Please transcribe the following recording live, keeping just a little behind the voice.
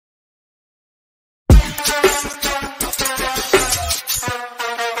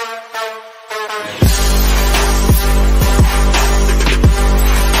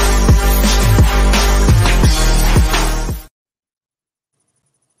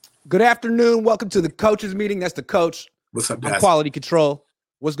Good afternoon. Welcome to the coaches meeting. That's the coach. What's up, I'm guys? quality control.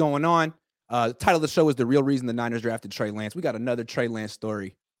 What's going on? The title of the show is The Real Reason the Niners Drafted Trey Lance. We got another Trey Lance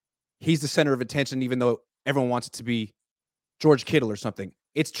story. He's the center of attention, even though everyone wants it to be George Kittle or something.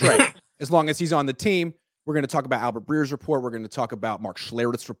 It's Trey. As long as he's on the team, we're going to talk about Albert Breer's report. We're going to talk about Mark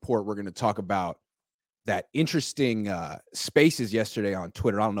Schlereth's report. We're going to talk about that interesting spaces yesterday on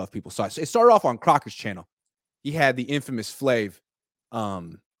Twitter. I don't know if people saw it. It started off on Crocker's channel. He had the infamous Flav,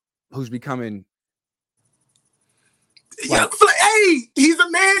 who's becoming hey, he's a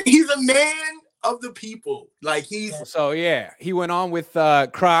man. He's a man of the people. He went on with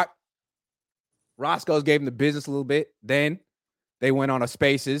Croc. Roscoe's gave him the business a little bit. Then they went on a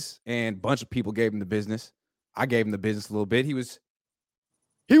spaces and a bunch of people gave him the business. I gave him the business a little bit. He was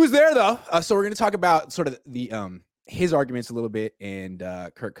there though. So we're going to talk about sort of the his arguments a little bit and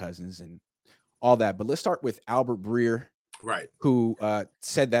Kirk Cousins and all that. But let's start with Albert Breer. Right. Who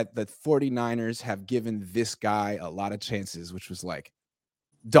said that the 49ers have given this guy a lot of chances, which was like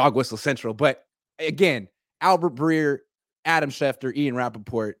dog whistle central. But again, Albert Breer, Adam Schefter, Ian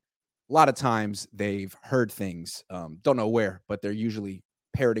Rappaport, a lot of times they've heard things, don't know where, but they're usually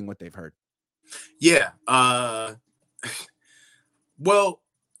parroting what they've heard. Yeah. Well,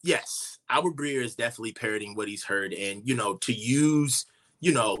 yes, Albert Breer is definitely parroting what he's heard. And, to use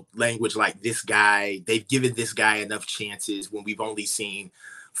language like this guy, they've given this guy enough chances when we've only seen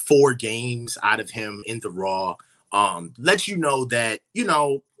 4 games out of him in the raw. Lets you know that,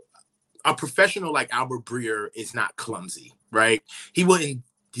 a professional like Albert Breer is not clumsy, right? He wouldn't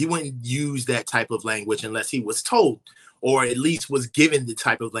use that type of language unless he was told, or at least was given the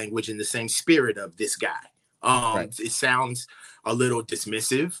type of language in the same spirit of this guy. Right. It sounds a little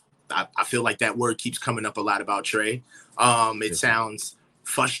dismissive. I feel like that word keeps coming up a lot about Trey. It sounds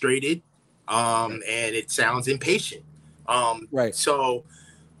frustrated, and it sounds impatient. Right. So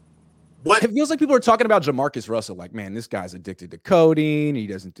what it feels like people are talking about Jamarcus Russell, like, man, this guy's addicted to codeine. He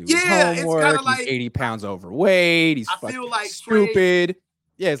doesn't do his homework. He's like, 80 pounds overweight. He's fucking like stupid.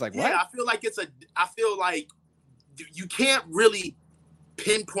 It's like, what? I feel like you can't really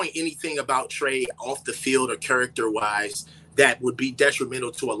pinpoint anything about Trey off the field or character wise that would be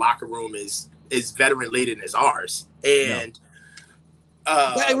detrimental to a locker room as veteran laden as ours. And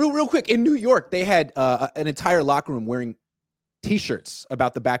real quick, in New York, they had an entire locker room wearing T-shirts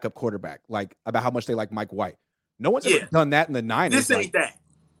about the backup quarterback, like about how much they like Mike White. No one's ever done that in the Niners. This ain't that.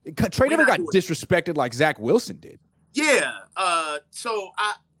 Trey never got disrespected like Zach Wilson did. Yeah. So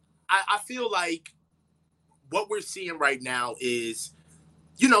I feel like what we're seeing right now is,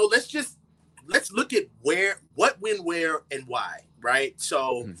 let's look at what, when, where, and why, right?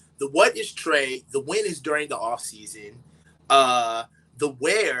 So the what is Trey, the when is during the offseason, the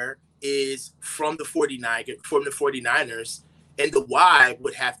where is from the 49ers, and the why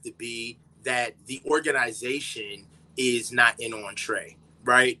would have to be that the organization is not in on Trey,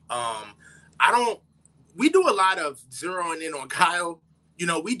 right? We do a lot of zeroing in on Kyle,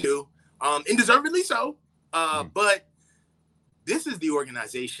 we do, and deservedly so, but this is the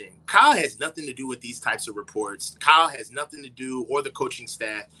organization. Kyle has nothing to do with these types of reports. Kyle has nothing to do, or the coaching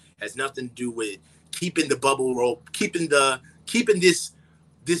staff has nothing to do with keeping the bubble roll, keeping this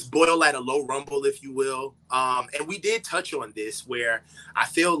boil at a low rumble, if you will. And we did touch on this, where I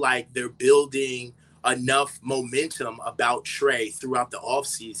feel like they're building enough momentum about Trey throughout the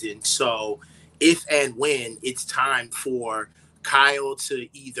offseason. So if and when it's time for Kyle to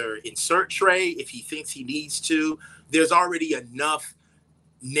either insert Trey, if he thinks he needs to, there's already enough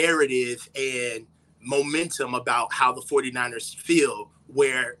narrative and momentum about how the 49ers feel,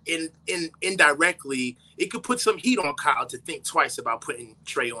 where indirectly it could put some heat on Kyle to think twice about putting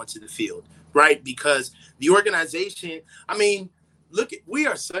Trey onto the field, right? Because the organization, we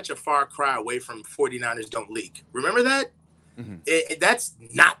are such a far cry away from 49ers don't leak. Remember that? Mm-hmm. That's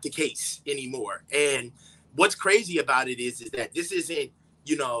not the case anymore. And what's crazy about it is that this isn't,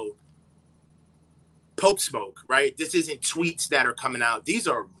 poke smoke, right? This isn't tweets that are coming out. These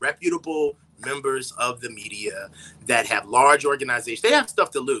are reputable members of the media that have large organizations. They have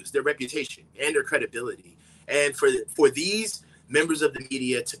stuff to lose, their reputation and their credibility. And for these members of the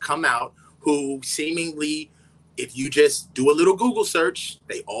media to come out, who seemingly, if you just do a little Google search,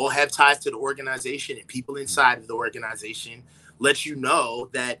 they all have ties to the organization and people inside of the organization, lets you know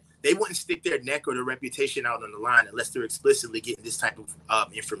that they wouldn't stick their neck or their reputation out on the line unless they're explicitly getting this type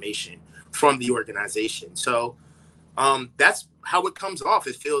of information from the organization. So that's how it comes off.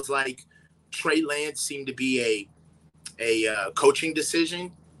 It feels like Trey Lance seemed to be a coaching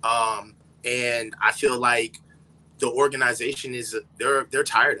decision, and I feel like the organization they're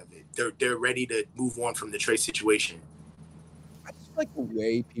tired of it. They're ready to move on from the Trey situation. like the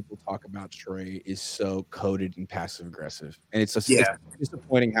way people talk about Trey is so coded and passive aggressive, and it's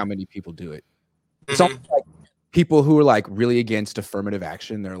disappointing how many people do it. It's almost like people who are like really against affirmative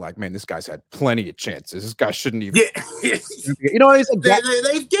action. They're like, man, this guy's had plenty of chances. This guy shouldn't even. Yeah. You know what I mean? Like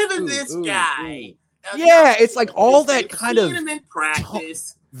they've given this guy. Yeah, it's like all that kind of him in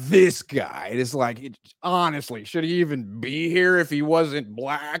practice. This guy, it is like, honestly, should he even be here if he wasn't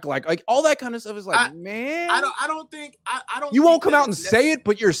black? Like all that kind of stuff is like, man. I don't think. You won't come out and say it,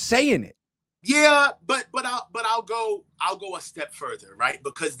 but you're saying it. Yeah, but I'll go a step further, right?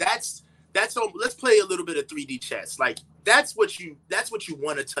 Because that's let's play a little bit of 3D chess. Like that's what you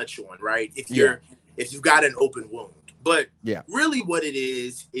want to touch on, right? If you've got an open wound. But really what it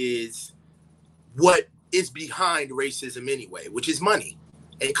is what is behind racism anyway, which is money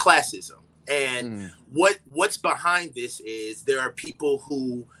and classism. And what's behind this is there are people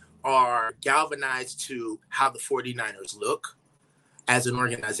who are galvanized to how the 49ers look as an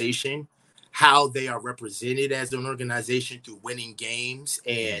organization, how they are represented as an organization through winning games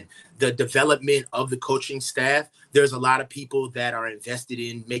and the development of the coaching staff. There's a lot of people that are invested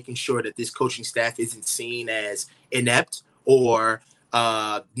in making sure that this coaching staff isn't seen as inept or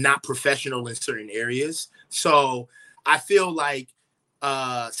not professional in certain areas. So I feel like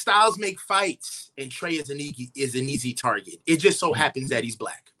styles make fights, and Trey is an easy target. It just so happens that he's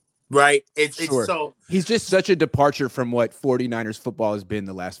black, right? It's so he's just such a departure from what 49ers football has been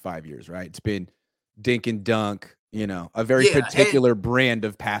the last 5 years, right? It's been dink and dunk, a very particular brand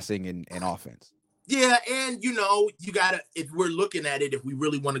of passing and offense. Yeah, and you gotta, if we're looking at it, if we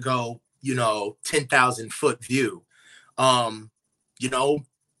really want to go, 10,000 foot view,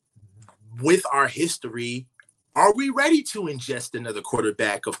 with our history, are we ready to ingest another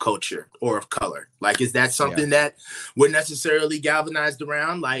quarterback of culture or of color? Like, is that something that we're necessarily galvanized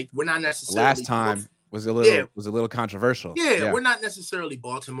around? Like, we're not necessarily. Last time was a little controversial. Yeah, we're not necessarily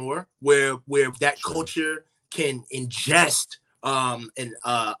Baltimore, where that culture can ingest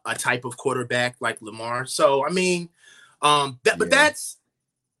a type of quarterback like Lamar. So I mean, but that's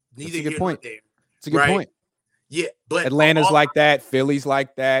neither here nor there. It's a good point. Yeah, but Atlanta's like that, Philly's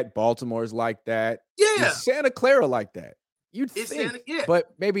like that, Baltimore's like that. Yeah, Santa Clara like that. You'd think, but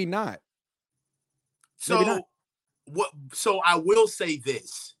maybe not. So So I will say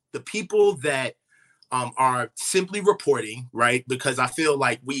this: the people that are simply reporting, right? Because I feel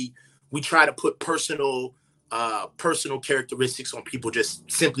like we try to put personal characteristics on people just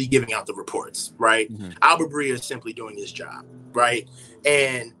simply giving out the reports, right? Albert Breer is simply doing his job, right?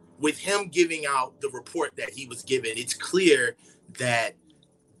 And with him giving out the report that he was given, it's clear that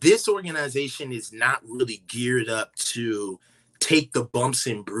this organization is not really geared up to take the bumps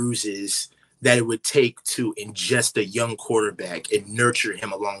and bruises that it would take to ingest a young quarterback and nurture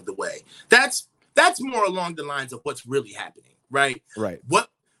him along the way. That's more along the lines of what's really happening, right? Right.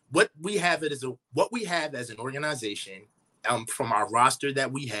 What we have as an organization, from our roster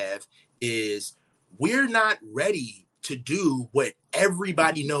that we have, is we're not ready to do what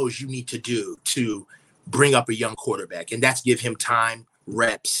everybody knows you need to do to bring up a young quarterback, and that's give him time,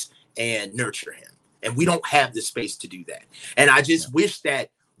 reps, and nurture him. And we don't have the space to do that. And I just wish that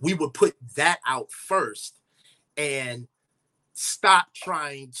we would put that out first and stop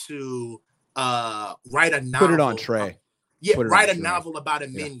trying to write a novel. Put it on Trey. Write a novel about a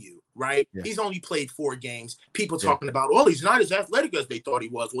menu, right? Yeah. He's only played 4 games. People talking about, he's not as athletic as they thought he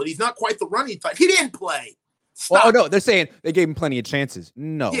was. Well, he's not quite the running type. He didn't play. Stop. Well, no, they're saying they gave him plenty of chances.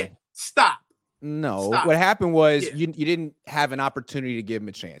 No. Yeah, stop. No. Stop. What happened was you didn't have an opportunity to give him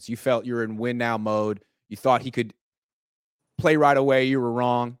a chance. You felt you were in win now mode. You thought he could play right away. You were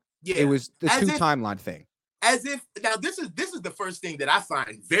wrong. Yeah. It was the timeline thing. As if now this is the first thing that I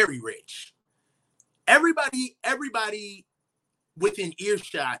find very rich. Everybody within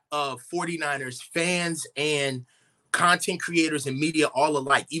earshot of 49ers fans and content creators and media all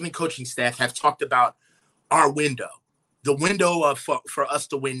alike, even coaching staff, have talked about our window, the window for us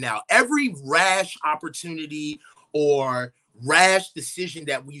to win now. Every rash opportunity or rash decision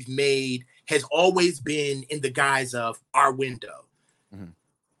that we've made has always been in the guise of our window.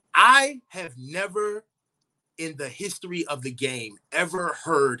 I have never in the history of the game ever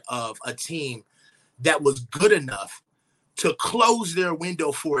heard of a team that was good enough to close their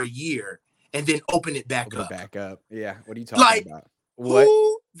window for a year and then open it back up. Yeah. What are you talking about? What?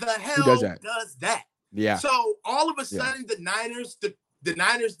 Who the hell does that? Yeah. So all of a sudden the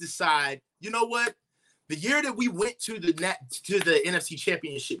Niners decide, you know what? The year that we went to the NFC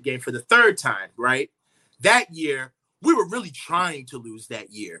Championship game for the 3rd time, right? That year, we were really trying to lose that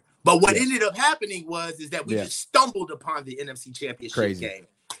year. But what ended up happening was that we just stumbled upon the NFC Championship game.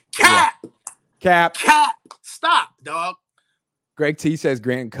 Cap. Stop, dog. Greg T says,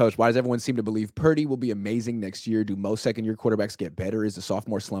 Grant and Coach, why does everyone seem to believe Purdy will be amazing next year? Do most second-year quarterbacks get better? Is the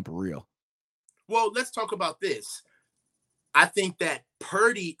sophomore slump real? Well, let's talk about this. I think that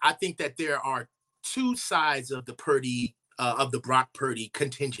there are two sides of the Brock Purdy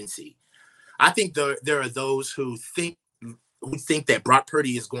contingency. I think there are those who think that Brock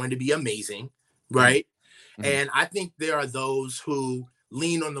Purdy is going to be amazing, right? Mm-hmm. And I think there are those who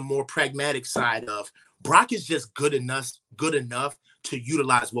lean on the more pragmatic side of Brock is just good enough to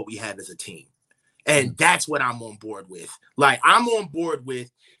utilize what we have as a team. And that's what I'm on board with. Like, I'm on board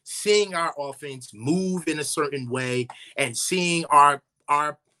with seeing our offense move in a certain way and seeing our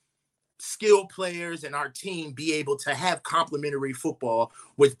skill players and our team be able to have complementary football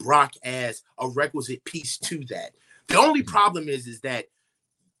with Brock as a requisite piece to that. The only problem is that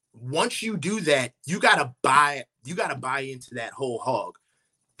once you do that, you gotta buy into that whole hog.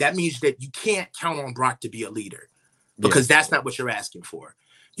 That means that you can't count on Brock to be a leader because that's not what you're asking for.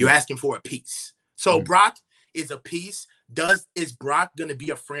 You're asking for a piece. So Brock is a piece. Is Brock going to be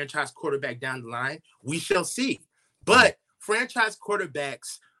a franchise quarterback down the line? We shall see. But franchise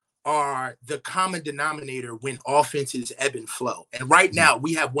quarterbacks are the common denominator when offenses ebb and flow. And right now,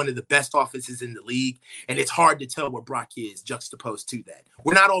 we have one of the best offenses in the league, and it's hard to tell where Brock is juxtaposed to that.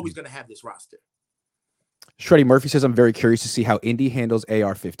 We're not always going to have this roster. Shreddy Murphy says, I'm very curious to see how Indy handles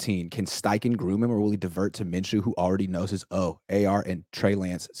AR-15. Can Steichen groom him, or will he divert to Minshew, who already knows his AR and Trey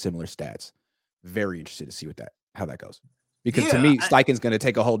Lance similar stats? Very interested to see how that goes. Because to me, Steichen's going to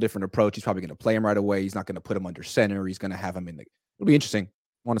take a whole different approach. He's probably going to play him right away. He's not going to put him under center. He's going to have him in it'll be interesting.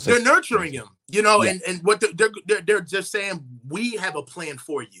 They're nurturing him, and what they're just saying, we have a plan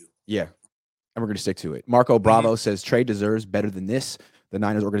for you. Yeah. And we're going to stick to it. Marco Bravo says Trey deserves better than this. The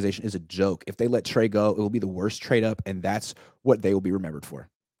Niners organization is a joke. If they let Trey go, it will be the worst trade up, and that's what they will be remembered for.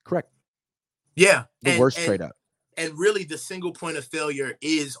 Correct. Yeah. The worst trade up. And really, the single point of failure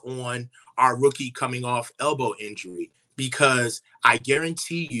is on our rookie coming off elbow injury, because I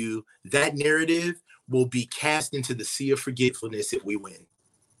guarantee you that narrative will be cast into the sea of forgetfulness if we win.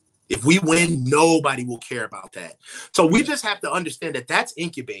 If we win, nobody will care about that. So we just have to understand that that's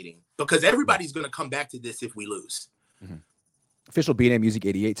incubating, because everybody's going to come back to this if we lose. Mm-hmm. Official BNA Music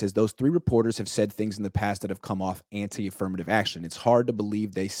 88 says those three reporters have said things in the past that have come off anti-affirmative action. It's hard to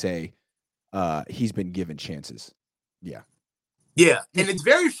believe they say he's been given chances. Yeah. Yeah. And it's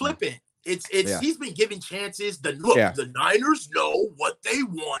very flippant. He's been given chances. The Niners know what they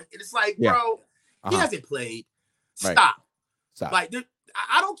want. And it's like, bro, he hasn't played. Stop. Like,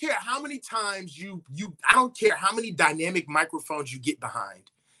 I don't care how many times I don't care how many dynamic microphones you get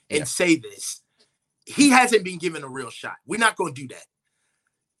behind and say this. He hasn't been given a real shot. We're not going to do that.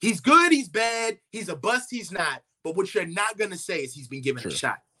 He's good. He's bad. He's a bust. He's not. But what you're not going to say is he's been given a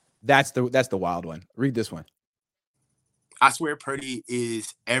shot. That's the wild one. Read this one. I swear Purdy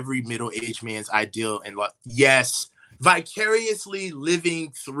is every middle-aged man's ideal. And yes, vicariously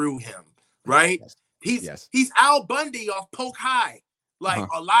living through him, right? Yes. He's Al Bundy off Polk High. Like,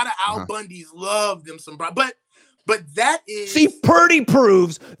 a lot of Al Bundys love them some, but that is... See, Purdy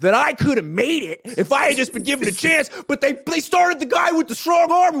proves that I could have made it if I had just been given a chance, but they started the guy with the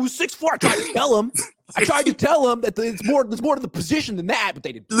strong arm who was 6'4". I tried to tell him that there's more to the position than that, but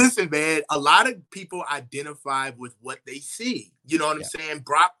they didn't. Listen, man, a lot of people identify with what they see. You know what I'm saying?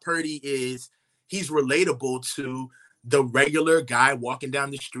 Brock Purdy he's relatable to the regular guy walking down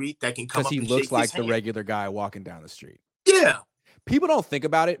the street that can come up and shake his hand. Because he looks like the regular guy walking down the street. Yeah. People don't think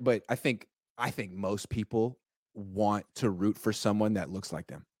about it, but I think most people want to root for someone that looks like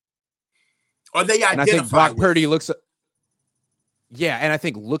them. Or they identify. And I think Brock Purdy looks. Yeah, and I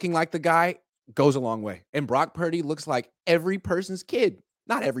think looking like the guy goes a long way. And Brock Purdy looks like every person's kid.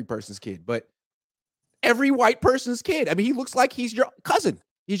 Not every person's kid, but every white person's kid. I mean, he looks like he's your cousin.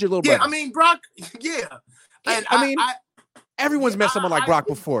 He's your little brother. Yeah, I mean, Brock, And everyone's met someone like Brock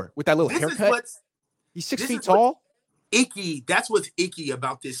before with that little haircut. He's 6 feet tall. Icky. That's what's icky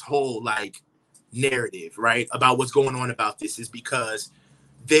about this whole narrative, right? About what's going on about this is because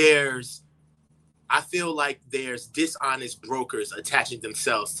I feel like there's dishonest brokers attaching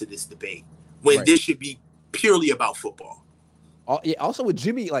themselves to this debate when this should be purely about football. Also with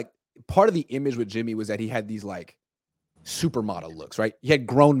Jimmy, part of the image with Jimmy was that he had these supermodel looks, right? He had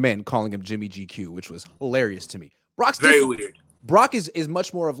grown men calling him Jimmy GQ, which was hilarious to me. Brock's very weird. Brock is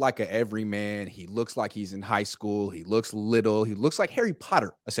much more of like a everyman. He looks like he's in high school. He looks little. He looks like Harry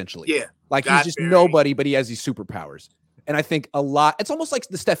Potter, essentially. Yeah. Like he's just nobody, but he has these superpowers. And I think it's almost like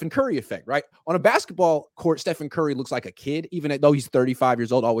the Stephen Curry effect, right? On a basketball court, Stephen Curry looks like a kid, even though he's 35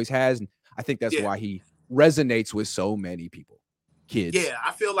 years old, always has. And I think that's why he resonates with so many people, kids. Yeah,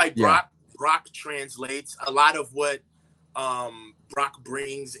 I feel like Brock translates a lot of what Brock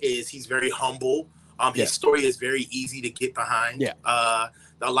brings is he's very humble. His story is very easy to get behind. Yeah.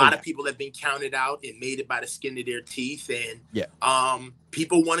 A lot of people have been counted out and made it by the skin of their teeth. And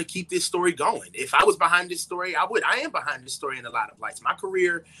people want to keep this story going. If I was behind this story, I would. I am behind this story in a lot of lights. My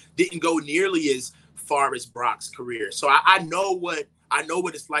career didn't go nearly as far as Brock's career. So I know what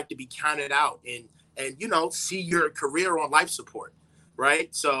it's like to be counted out and see your career on life support.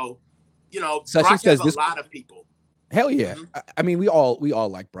 Right. So, Brock has a lot of people. Hell yeah. Mm-hmm. I mean, we all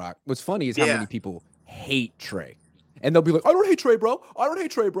like Brock. What's funny is how many people hate Trey. And they'll be like, I don't hate Trey, bro. I don't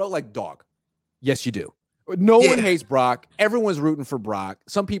hate Trey, bro. Like, dog. Yes, you do. No one hates Brock. Everyone's rooting for Brock.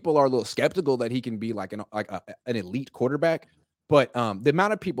 Some people are a little skeptical that he can be like an elite quarterback. But the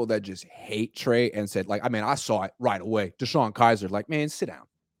amount of people that just hate Trey and said, like, I mean, I saw it right away. DeShone Kizer, like, man, sit down.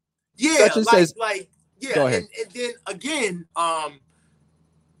 Yeah, Go ahead. And then again,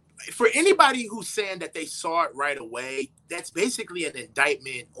 for anybody who's saying that they saw it right away, that's basically an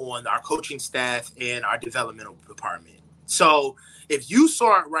indictment on our coaching staff and our developmental department. So if you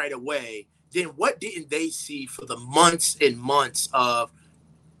saw it right away, then what didn't they see for the months and months of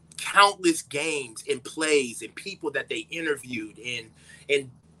countless games and plays and people that they interviewed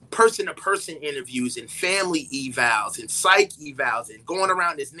and person-to-person interviews and family evals and psych evals and going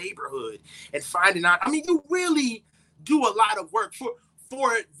around this neighborhood and finding out? I mean, you really do a lot of work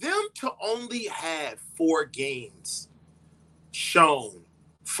for them to only have 4 games shown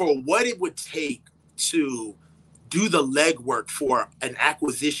for what it would take to do the legwork for an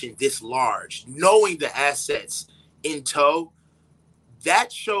acquisition this large, knowing the assets in tow,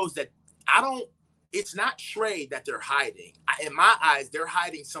 that shows that it's not Trey that they're hiding. In my eyes, they're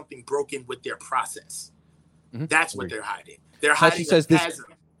hiding something broken with their process. Mm-hmm. That's what they're hiding. They're hiding a chasm.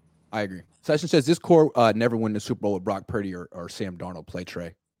 I agree. Session says this core never win the Super Bowl with Brock Purdy or Sam Darnold play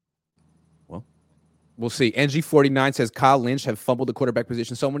Trey. Well, we'll see. NG49 says Kyle Lynch have fumbled the quarterback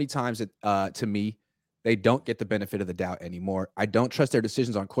position so many times that to me, they don't get the benefit of the doubt anymore. I don't trust their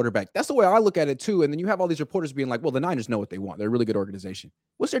decisions on quarterback. That's the way I look at it too. And then you have all these reporters being like, well, the Niners know what they want. They're a really good organization.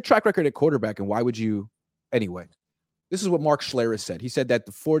 What's their track record at quarterback and why would you anyway? This is what Mark Schlereth said. He said that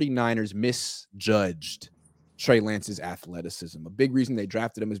the 49ers misjudged Trey Lance's athleticism. A big reason they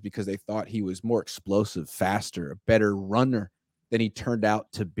drafted him is because they thought he was more explosive, faster, a better runner than he turned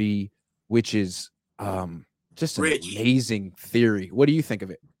out to be, which is just an amazing theory. What do you think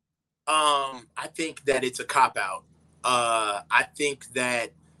of it? I think that it's a cop-out. I think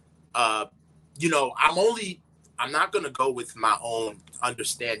that, I'm not going to go with my own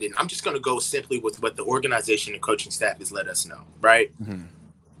understanding. I'm just going to go simply with what the organization and coaching staff has let us know, right?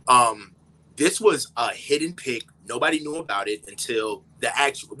 Mm-hmm. This was a hidden pick. Nobody knew about it until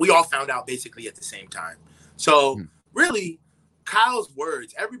we all found out basically at the same time. So really, Kyle's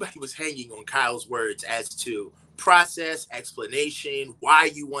words, everybody was hanging on Kyle's words as to process, explanation, why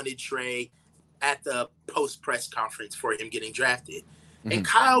you wanted Trey at the post-press conference for him getting drafted. Mm-hmm. And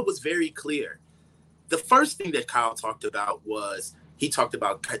Kyle was very clear. The first thing that Kyle talked about was he talked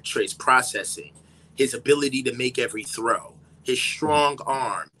about Trey's processing, his ability to make every throw, his strong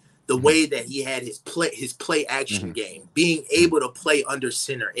arm, the way that he had his play action game, being able to play under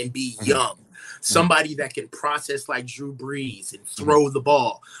center and be young, somebody that can process like Drew Brees and throw the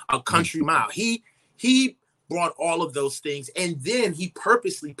ball a country mile. He brought all of those things, and then he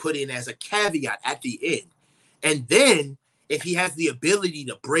purposely put in as a caveat at the end. And then if he has the ability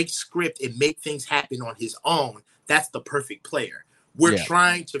to break script and make things happen on his own, that's the perfect player. We're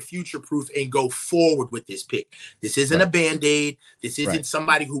trying to future-proof and go forward with this pick. This isn't a Band-Aid. This isn't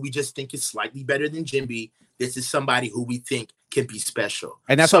somebody who we just think is slightly better than Jimby. This is somebody who we think can be special.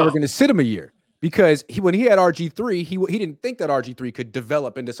 And that's why we're going to sit him a year. Because when he had RG3, he didn't think that RG3 could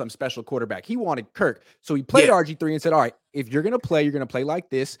develop into some special quarterback. He wanted Kirk. So he played RG3 and said, all right, if you're going to play like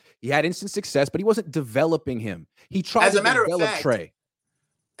this. He had instant success, but he wasn't developing him. He tried to develop Trey.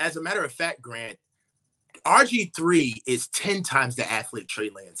 As a matter of fact, Grant, RG3 is 10 times the athlete Trey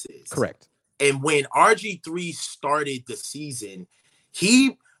Lance is. Correct. And when RG3 started the season,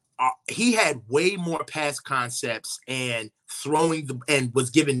 he had way more pass concepts and and was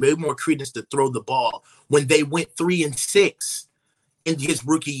given way more credence to throw the ball when they went 3-6 in his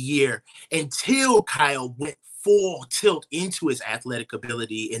rookie year until Kyle went full tilt into his athletic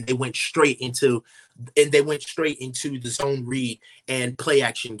ability and they went straight into the zone read and play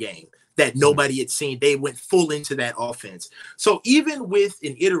action game that nobody had seen. They went full into that offense. So even with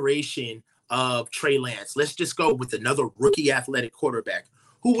an iteration of Trey Lance, let's just go with another rookie athletic quarterback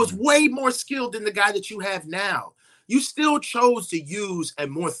who was way more skilled than the guy that you have now. You still chose to use a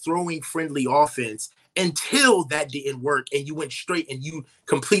more throwing-friendly offense until that didn't work, and you went straight and you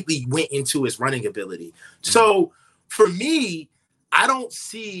completely went into his running ability. So for me, I don't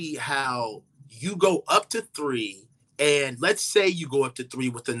see how you go up to 3, and let's say you go up to 3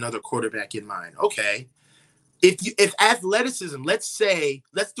 with another quarterback in mind. Okay. If athleticism, let's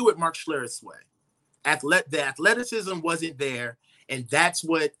do it Mark Schlereth's way. The athleticism wasn't there, and that's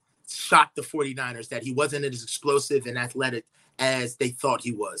what shocked the 49ers, that he wasn't as explosive and athletic as they thought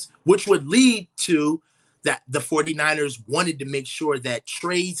he was, which would lead to that the 49ers wanted to make sure that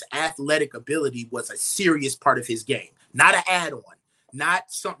Trey's athletic ability was a serious part of his game, not an add-on,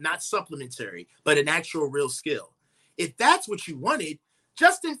 not supplementary, but an actual real skill. If that's what you wanted,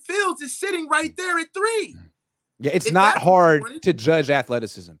 Justin Fields is sitting right there at 3. Yeah, it's not hard to judge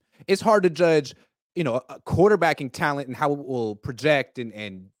athleticism. It's hard to judge, quarterbacking talent and how it will project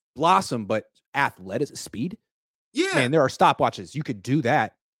and blossom, but athleticism, speed? Yeah. Man, there are stopwatches. You could do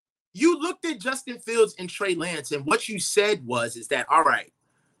that. You looked at Justin Fields and Trey Lance, and what you said is that, all right,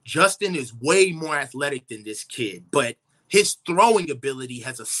 Justin is way more athletic than this kid, but his throwing ability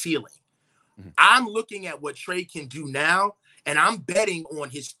has a ceiling. Mm-hmm. I'm looking at what Trey can do now, and I'm betting on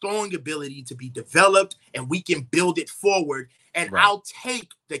his throwing ability to be developed, and we can build it forward. And right. I'll take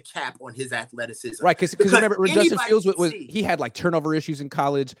the cap on his athleticism. Right, because remember, Justin Fields he had like turnover issues in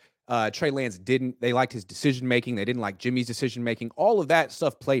college. Trey Lance didn't. They liked his decision-making. They didn't like Jimmy's decision-making. All of that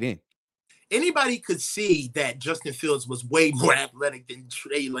stuff played in. Anybody could see that Justin Fields was way more athletic than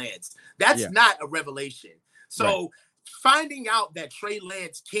Trey Lance. That's not a revelation. So finding out that Trey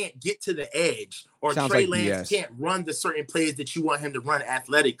Lance can't get to the edge, or Trey Lance can't run the certain plays that you want him to run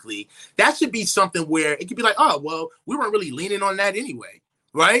athletically, that should be something where it could be like, oh, well, we weren't really leaning on that anyway,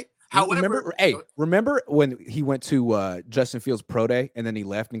 right? However, remember when he went to Justin Fields' pro day and then he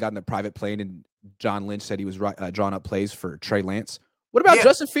left and got in a private plane and John Lynch said he was drawing up plays for Trey Lance? What about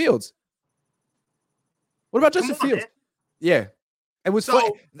Justin Fields? What about Justin Fields? Man. Yeah. It was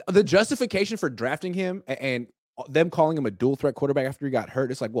funny. The justification for drafting him and them calling him a dual threat quarterback after he got hurt,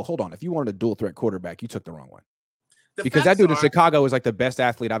 it's like, well, hold on. If you wanted a dual threat quarterback, you took the wrong one. Because that dude in Chicago is like the best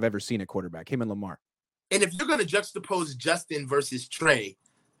athlete I've ever seen at quarterback, him and Lamar. And if you're going to juxtapose Justin versus Trey,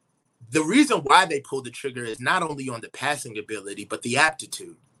 the reason why they pulled the trigger is not only on the passing ability, but the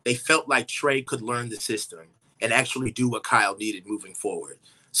aptitude. They felt like Trey could learn the system and actually do what Kyle needed moving forward.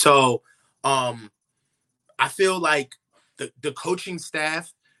 So I feel like the coaching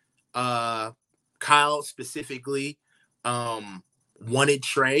staff, Kyle specifically, wanted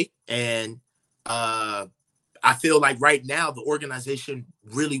Trey. And I feel like right now the organization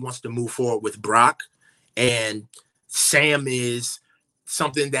really wants to move forward with Brock. And Sam is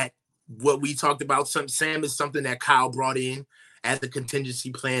something that, what we talked about, Sam is something that Kyle brought in as a contingency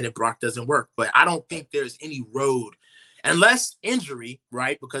plan if Brock doesn't work. But I don't think there's any road, unless injury,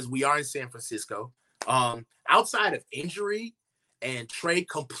 right? Because we are in San Francisco. Outside of injury and Trey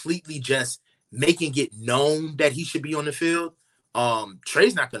completely just making it known that he should be on the field,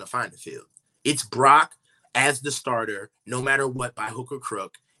 Trey's not going to find the field. It's Brock as the starter, no matter what, by hook or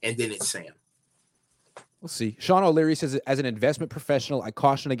crook, and then it's Sam. We'll see. Sean O'Leary says, as an investment professional, I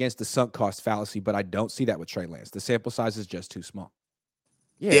caution against the sunk cost fallacy, but I don't see that with Trey Lance. The sample size is just too small.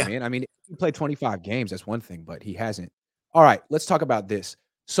 Yeah, man. I mean, he played 25 games. That's one thing, but he hasn't. All right, let's talk about this.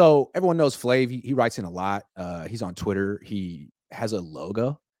 So everyone knows Flav. He writes in a lot. He's on Twitter. He has a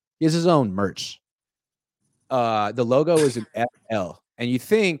logo. He has his own merch. The logo is an FL, and you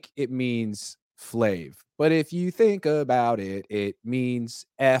think it means Flav. But if you think about it, it means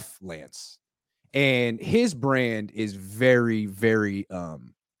F Lance. And his brand is very, very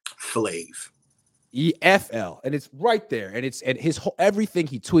Flav. EFL. And it's right there. And his whole everything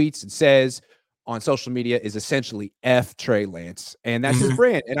he tweets and says on social media is essentially F Trey Lance. And that's his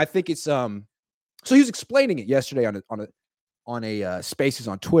brand. And I think it's so he was explaining it yesterday on a Spaces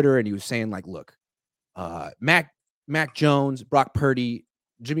on Twitter, and he was saying, like, look, Mac Jones, Brock Purdy,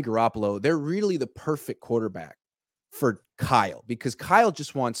 Jimmy Garoppolo, they're really the perfect quarterback for Kyle, because Kyle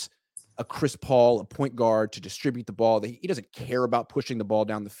just wants a Chris Paul, a point guard, to distribute the ball. He doesn't care about pushing the ball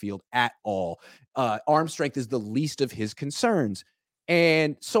down the field at all. Arm strength is the least of his concerns.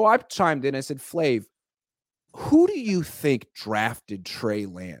 And so I chimed in and said, Flav, who do you think drafted Trey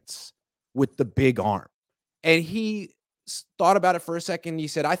Lance with the big arm? And he thought about it for a second. He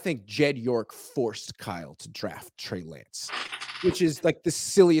said, I think Jed York forced Kyle to draft Trey Lance, which is like the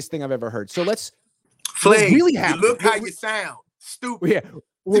silliest thing I've ever heard. So let's really happen. You look how you sound. Stupid. Yeah.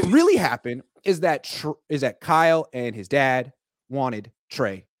 What really happened is that Kyle and his dad wanted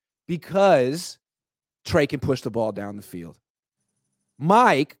Trey because Trey can push the ball down the field.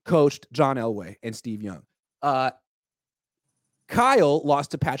 Mike coached John Elway and Steve Young. Kyle lost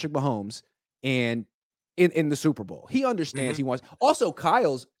to Patrick Mahomes and in the Super Bowl. He understands he wants. Also,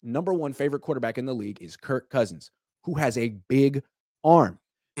 Kyle's number one favorite quarterback in the league is Kirk Cousins. who has a big arm.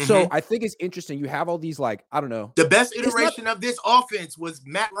 Mm-hmm. So I think it's interesting. You have all these, like, I don't know. The best iteration of this offense was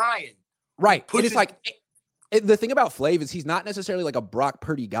Matt Ryan. Right. And it's like, the thing about Flav is he's not necessarily like a Brock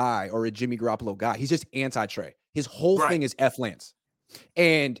Purdy guy or a Jimmy Garoppolo guy. He's just anti-Trey. His whole thing is F Lance.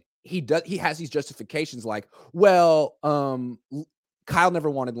 And he has these justifications like, well, Kyle never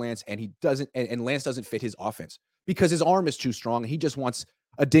wanted Lance, and he doesn't, and Lance doesn't fit his offense because his arm is too strong and he just wants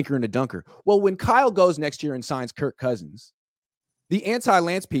a dinker and a dunker. Well, when Kyle goes next year and signs Kirk Cousins, the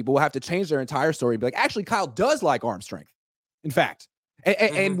anti-Lance people will have to change their entire story and be like, actually, Kyle does like arm strength. In fact,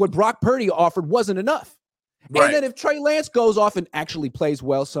 and what Brock Purdy offered wasn't enough. Right. And then if Trey Lance goes off and actually plays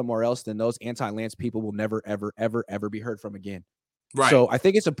well somewhere else, then those anti-Lance people will never, ever, ever, ever be heard from again. Right. So I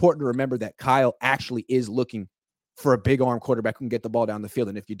think it's important to remember that Kyle actually is looking for a big arm quarterback who can get the ball down the field.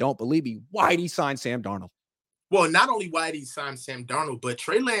 And if you don't believe me, why'd he sign Sam Darnold? Well, not only why'd he sign Sam Darnold, but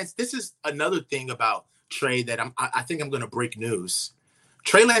Trey Lance, this is another thing about Trey that I think I'm going to break news.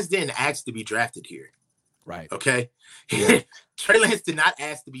 Trey Lance didn't ask to be drafted here. Right. Okay. Yeah. Trey Lance did not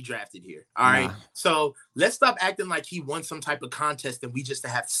ask to be drafted here. All right. So let's stop acting like he won some type of contest and we just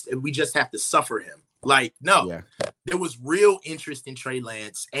have to suffer him. Like, no, there was real interest in Trey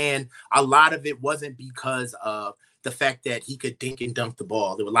Lance. And a lot of it wasn't because of the fact that he could dink and dunk the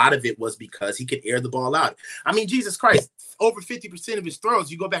ball. A lot of it was because he could air the ball out. I mean, Jesus Christ, over 50% of his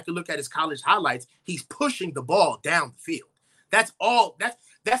throws, you go back and look at his college highlights, he's pushing the ball down the field. That's all.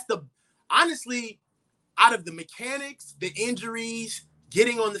 That's the, honestly, out of the mechanics, the injuries,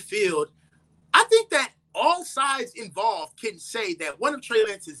 getting on the field, I think that all sides involved can say that one of Trey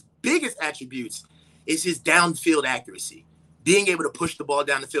Lance's biggest attributes is his downfield accuracy, being able to push the ball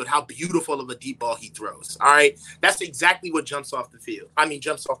down the field, how beautiful of a deep ball he throws. All right. That's exactly what jumps off the film.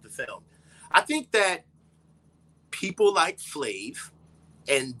 I think that people like Flav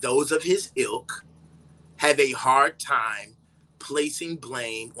and those of his ilk have a hard time placing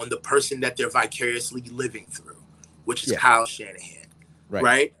blame on the person that they're vicariously living through, which is Kyle Shanahan.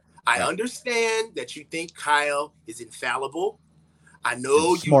 Right? I understand that you think Kyle is infallible. I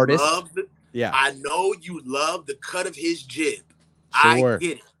know you love I know you love the cut of his jib. Sure. I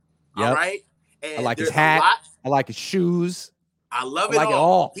get it. Yep. All right. And I like his hat. I like his shoes. I love it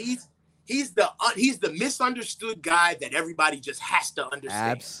all. He's the misunderstood guy that everybody just has to understand.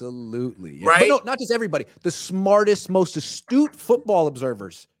 Absolutely. Yeah. Right. But no, not just everybody. The smartest, most astute football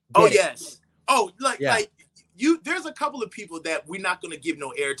observers. Yes. There's a couple of people that we're not going to give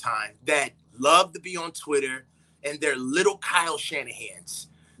no airtime that love to be on Twitter and they're little Kyle Shanahans.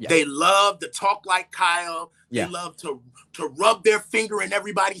 Yeah. They love to talk like Kyle. They love to rub their finger in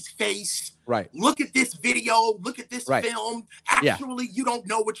everybody's face. Right. Look at this video. Look at this film. Actually, you don't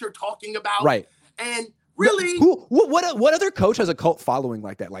know what you're talking about. Right. And really, what other coach has a cult following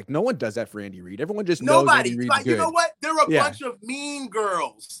like that? Like, no one does that for Andy Reid. Everyone just knows Andy Reid's good. You know what? There are a bunch of mean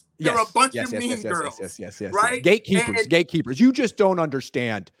girls. There are a bunch of mean girls. Yes. Right? Gatekeepers. You just don't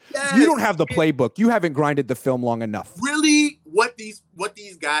understand. Yes. You don't have the playbook. You haven't grinded the film long enough. Really, what these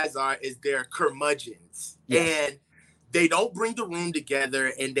guys are is they're curmudgeons. Yes. And they don't bring the room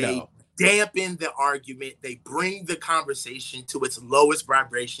together and they dampen the argument. They bring the conversation to its lowest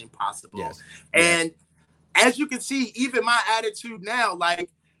vibration possible. Yes. And as you can see, even my attitude now, like,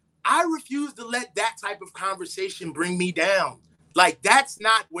 I refuse to let that type of conversation bring me down. Like, that's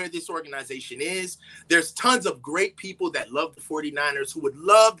not where this organization is. There's tons of great people that love the 49ers who would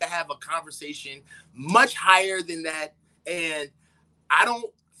love to have a conversation much higher than that. And I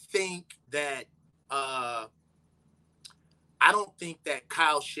don't think that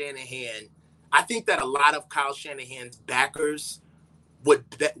Kyle Shanahan, I think that a lot of Kyle Shanahan's backers would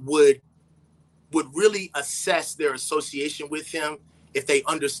really assess their association with him if they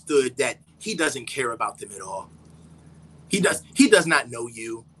understood that he doesn't care about them at all. He does not know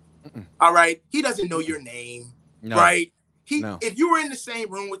you. All right. He doesn't know your name. No. Right. If you were in the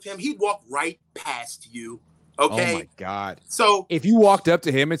same room with him, he'd walk right past you. Okay. Oh my God. So if you walked up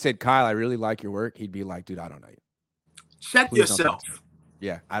to him and said, Kyle, I really like your work, he'd be like, dude, I don't know you. Check yourself.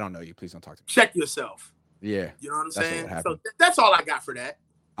 Yeah, I don't know you. Please don't talk to me. Check yourself. Yeah. You know what I'm saying? So that's all I got for that.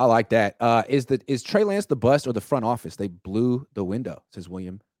 I like that. Is Trey Lance the bust or the front office? They blew the window, says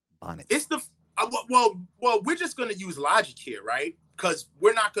William Bonnet. It's the we're just going to use logic here, right? Because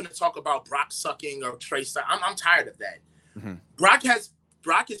we're not going to talk about Brock sucking or Trey sucking. I'm tired of that. Mm-hmm. Brock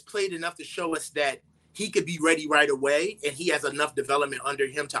has played enough to show us that he could be ready right away, and he has enough development under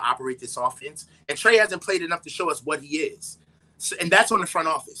him to operate this offense. And Trey hasn't played enough to show us what he is. So, and that's on the front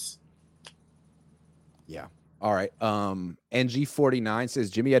office. Yeah. All right. NG49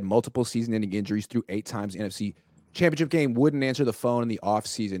 says Jimmy had multiple season-ending injuries through 8 times NFC Championship game. Wouldn't answer the phone in the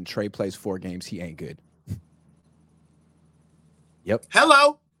offseason. Trey plays 4 games. He ain't good. Yep.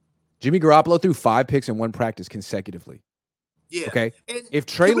 Hello. Jimmy Garoppolo threw 5 picks in one practice consecutively. Yeah. Okay. And If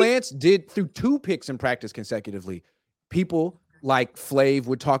Trey Lance threw 2 picks in practice consecutively, people like Flav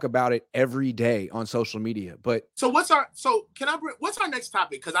would talk about it every day on social media. But what's our next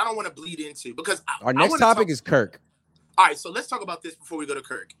topic? Because I don't want to bleed into our next topic is Kirk. All right, so let's talk about this before we go to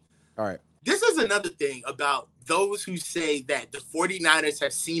Kirk. All right. This is another thing about those who say that the 49ers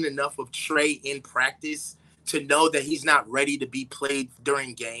have seen enough of Trey in practice to know that he's not ready to be played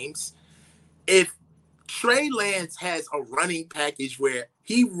during games. If Trey Lance has a running package where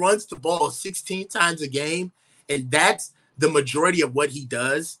he runs the ball 16 times a game, and that's the majority of what he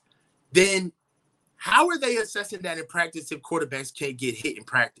does, then how are they assessing that in practice if quarterbacks can't get hit in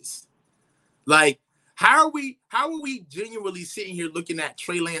practice? Like, how are we genuinely sitting here looking at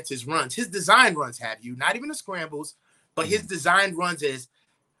Trey Lance's runs? His design runs have you, not even the scrambles, but his design runs is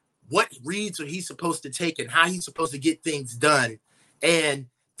what reads are he supposed to take and how he's supposed to get things done. And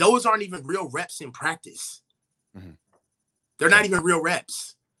those aren't even real reps in practice. Mm-hmm. They're not even real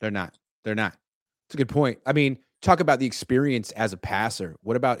reps. They're not. It's a good point. I mean, talk about the experience as a passer.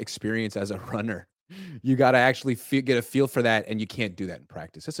 What about experience as a runner? You got to actually get a feel for that, and you can't do that in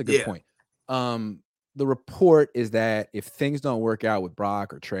practice. That's a good point. The report is that if things don't work out with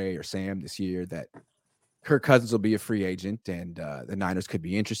Brock or Trey or Sam this year, that Kirk Cousins will be a free agent, and the Niners could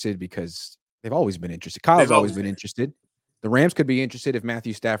be interested because they've always been interested. Kyle's always been interested. The Rams could be interested if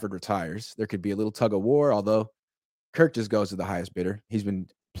Matthew Stafford retires. There could be a little tug of war, although Kirk just goes to the highest bidder. He's been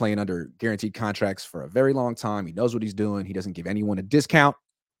playing under guaranteed contracts for a very long time. He knows what he's doing. He doesn't give anyone a discount.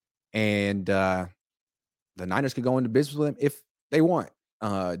 And the Niners could go into business with him if they want.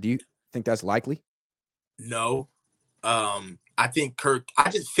 Do you think that's likely? No. I think Kirk, I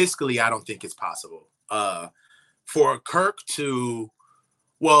don't think it's possible. For Kirk to,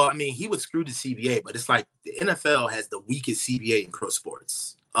 well, I mean, he would screw the CBA, but it's like the NFL has the weakest CBA in pro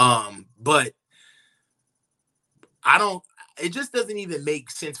sports. But it just doesn't even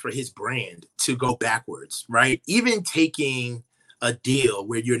make sense for his brand to go backwards, right? Even taking a deal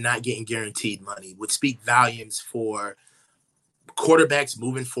where you're not getting guaranteed money would speak volumes for quarterbacks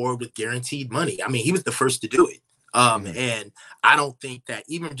moving forward with guaranteed money. I mean, he was the first to do it. And I don't think that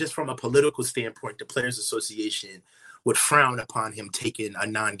even just from a political standpoint, the Players Association would frown upon him taking a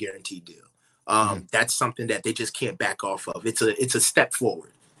non-guaranteed deal. That's something that they just can't back off of. It's a step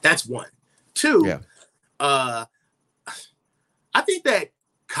forward. That's one. Two, I think that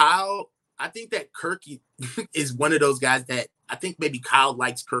Kirk is one of those guys that I think maybe Kyle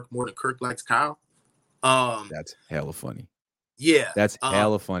likes Kirk more than Kirk likes Kyle. That's hella funny. Yeah. That's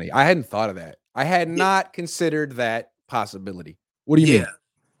hella funny. I hadn't thought of that. I had not considered that possibility. What do you mean?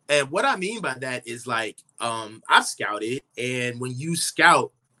 And what I mean by that is like, I've scouted, and when you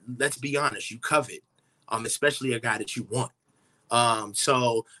scout, let's be honest, you covet, especially a guy that you want.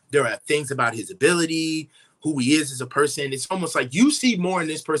 So there are things about his ability, who he is as a person. It's almost like you see more in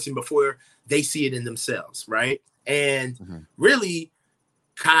this person before they see it in themselves, right? And really,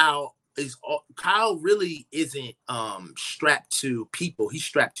 Kyle really isn't strapped to people. He's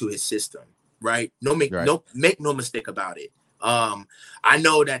strapped to his system, right? Make no mistake about it. I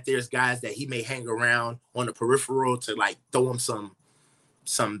know that there's guys that he may hang around on the peripheral to like throw him some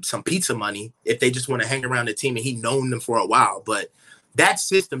pizza money if they just want to hang around the team and he known them for a while. But that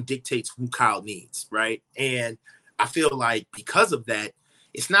system dictates who Kyle needs, right? And I feel like because of that,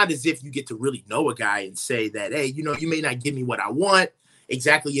 it's not as if you get to really know a guy and say that, hey, you may not give me what I want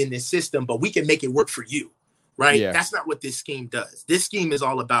exactly in this system, but we can make it work for you, right? Yeah. That's not what this scheme does. This scheme is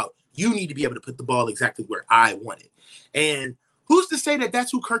all about you need to be able to put the ball exactly where I want it. And who's to say that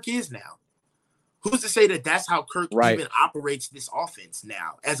that's who Kirk is now? Who's to say that that's how Kirk even operates this offense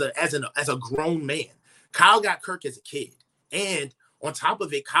now as a grown man? Kyle got Kirk as a kid. And on top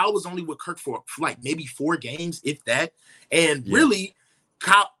of it, Kyle was only with Kirk for like maybe 4 games, if that. And really,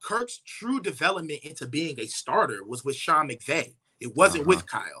 Kirk's true development into being a starter was with Sean McVay. It wasn't with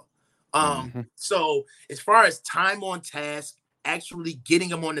Kyle. So as far as time on task, actually getting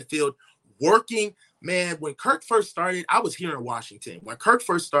him on the field, working, man, when Kirk first started, I was here in Washington. When Kirk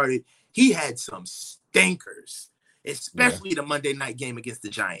first started, he had some stinkers, especially the Monday night game against the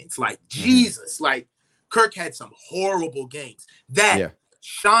Giants. Like, Jesus, like Kirk had some horrible games that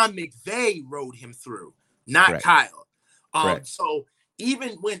Sean McVay rode him through, not Kyle. So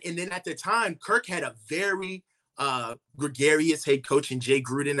even and then at the time, Kirk had a very gregarious head coach in Jay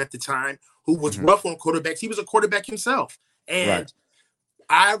Gruden at the time, who was rough on quarterbacks. He was a quarterback himself. And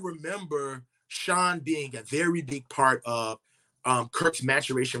I remember Sean being a very big part of Kirk's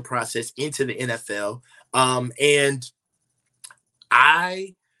maturation process into the NFL. And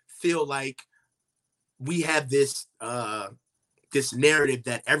I feel like we have this this narrative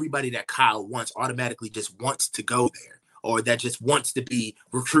that everybody that Kyle wants automatically just wants to go there or that just wants to be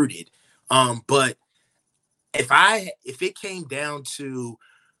recruited. But if it came down to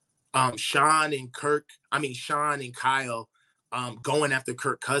Sean and Kyle going after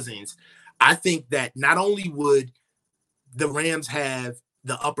Kirk Cousins, I think that not only would the Rams have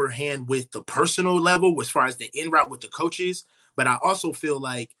the upper hand with the personal level as far as the in route with the coaches, but I also feel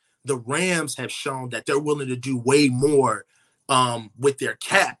like the Rams have shown that they're willing to do way more with their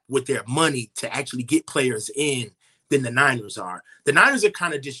cap, with their money to actually get players in than the Niners are. The Niners are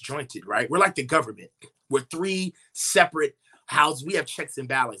kind of disjointed, right? We're like the government. We're three separate houses. We have checks and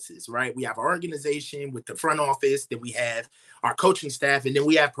balances, right? We have our organization with the front office, then we have our coaching staff, and then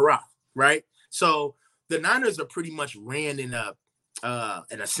we have Parag, right? So the Niners are pretty much ran in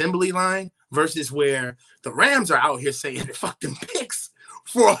an assembly line versus where the Rams are out here saying they fuck them picks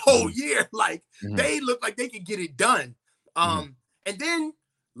for a whole year. Like they look like they can get it done. And then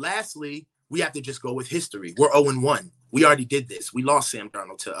lastly, we have to just go with history. We're 0-1. We already did this. We lost Sam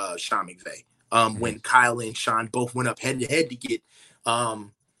Darnold to Sean McVay when Kyle and Sean both went up head to head to get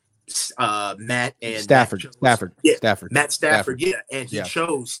Matt and Stafford. Matt Stafford. Yeah. And he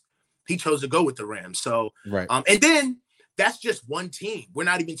chose to go with the Rams. So, right. And then that's just one team. We're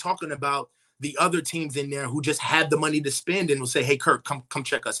not even talking about the other teams in there who just have the money to spend and will say, "Hey, Kirk, come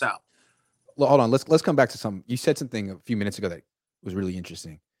check us out." Well, hold on. Let's come back to something. You said something a few minutes ago that was really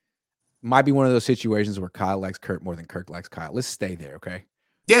interesting. Might be one of those situations where Kyle likes Kirk more than Kirk likes Kyle. Let's stay there, okay?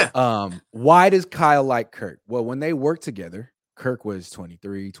 Yeah. Why does Kyle like Kirk? Well, when they worked together, Kirk was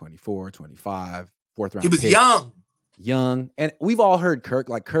 23, 24, 25, fourth round. He was pick, young. And we've all heard Kirk.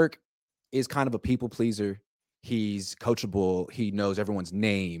 Like, Kirk is kind of a people pleaser. He's coachable. He knows everyone's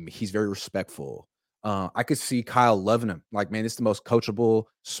name. He's very respectful. I could see Kyle loving him. Like, man, this is the most coachable,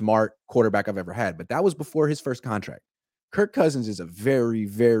 smart quarterback I've ever had. But that was before his first contract. Kirk Cousins is a very,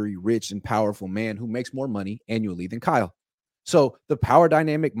 very rich and powerful man who makes more money annually than Kyle. So the power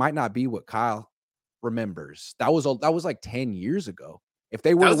dynamic might not be what Kyle remembers. That was like 10 years ago. If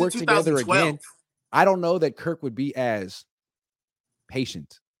they were to work together again, I don't know that Kirk would be as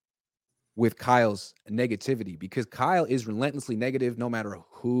patient with Kyle's negativity, because Kyle is relentlessly negative no matter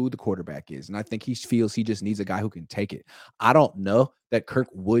who the quarterback is. And I think he feels he just needs a guy who can take it. I don't know that Kirk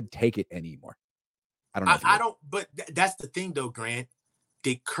would take it anymore. I don't know. I don't, but that's the thing though, Grant.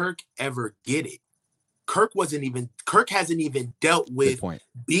 Did Kirk ever get it? Kirk hasn't even dealt with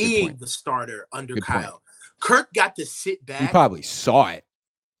being the starter under Kyle. Kirk got to sit back. He probably saw it.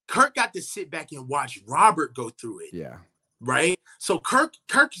 Kirk got to sit back and watch Robert go through it. Yeah. Right? So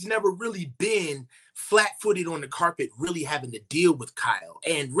Kirk's never really been flat-footed on the carpet, really having to deal with Kyle.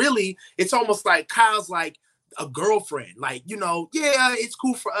 And really, it's almost like Kyle's like a girlfriend. Like, it's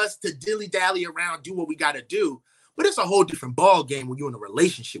cool for us to dilly-dally around, do what we got to do. But it's a whole different ball game when you're in a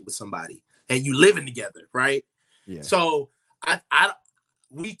relationship with somebody and you living together, right? Yeah. So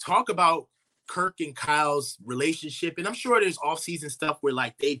we talk about Kirk and Kyle's relationship, and I'm sure there's off-season stuff where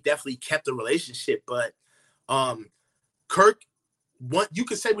like they definitely kept the relationship, but Kirk, you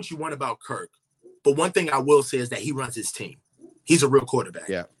can say what you want about Kirk, but one thing I will say is that he runs his team. He's a real quarterback.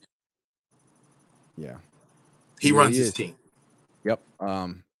 Yeah. He runs his team. Yep.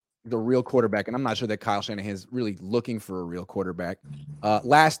 The real quarterback, and I'm not sure that Kyle Shanahan's really looking for a real quarterback.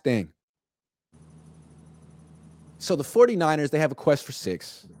 Last thing. So the 49ers, they have a quest for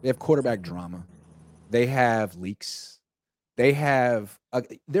 6. They have quarterback drama. They have leaks. They're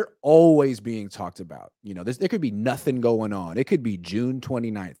always being talked about. There could be nothing going on. It could be June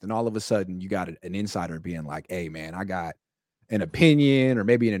 29th, and all of a sudden you got an insider being like, "Hey, man, I got an opinion, or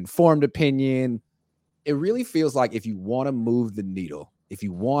maybe an informed opinion." It really feels like if you want to move the needle, if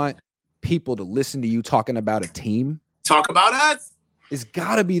you want people to listen to you talking about a team, talk about us, it's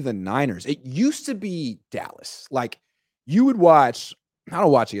got to be the Niners. It used to be Dallas. Like, you would watch, I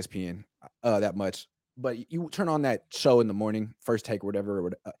don't watch ESPN that much, but you turn on that show in the morning, First Take or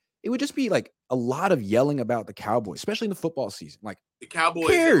whatever, it would just be like a lot of yelling about the Cowboys, especially in the football season. Like, the Cowboys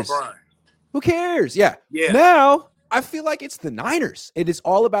and LeBron. Who cares? Yeah. Now, I feel like it's the Niners. It is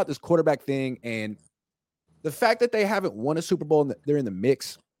all about this quarterback thing, and the fact that they haven't won a Super Bowl and they're in the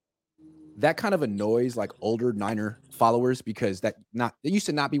mix, that kind of annoys like older Niner followers, because it used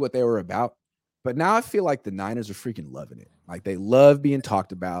to not be what they were about. But now I feel like the Niners are freaking loving it. Like, they love being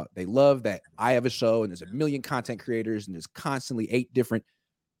talked about. They love that I have a show and there's a million content creators and there's constantly 8 different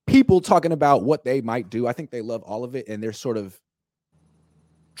people talking about what they might do. I think they love all of it, and they're sort of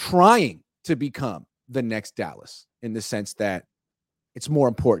trying to become the next Dallas, in the sense that it's more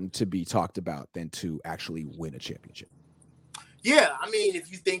important to be talked about than to actually win a championship. Yeah, I mean, if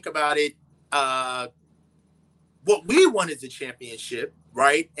you think about it, what we want is a championship,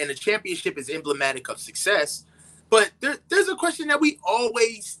 right? And a championship is emblematic of success. But there's a question that we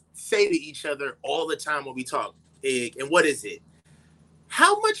always say to each other all the time when we talk, Ig, and what is it?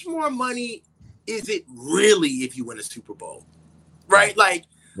 How much more money is it really if you win a Super Bowl? Right? Like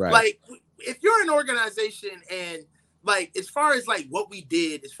if you're an organization and like as far as like what we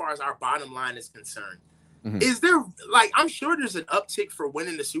did as far as our bottom line is concerned, is there like I'm sure there's an uptick for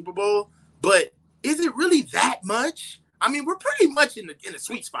winning the Super Bowl, but is it really that much? I mean, we're pretty much in the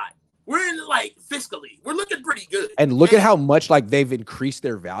sweet spot. We're in like fiscally, we're looking pretty good. And look at how much like they've increased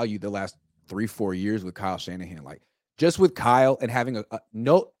their value the last 3-4 years with Kyle Shanahan. Like just with Kyle and having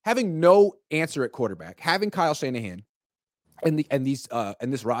having no answer at quarterback, having Kyle Shanahan and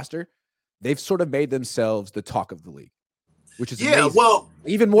this roster, they've sort of made themselves the talk of the league, which is amazing. Well,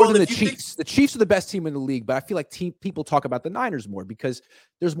 even more than the Chiefs. The Chiefs are the best team in the league, but I feel like people talk about the Niners more because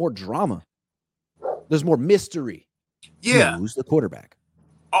there's more drama. There's more mystery. Yeah. Who's the quarterback?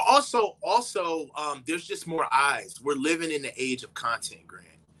 Also, there's just more eyes. We're living in the age of content, Grant,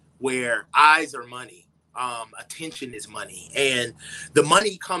 where eyes are money. Attention is money. And the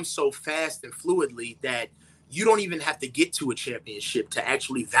money comes so fast and fluidly that you don't even have to get to a championship to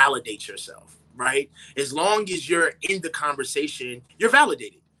actually validate yourself, right? As long as you're in the conversation, you're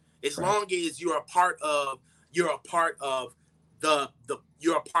validated. As long as you're a part of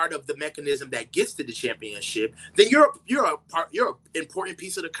the mechanism that gets to the championship, then you're an important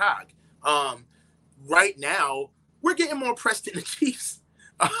piece of the cog. Right now, we're getting more press than the Chiefs.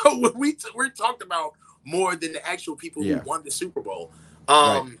 We're talked about more than the actual people who won the Super Bowl.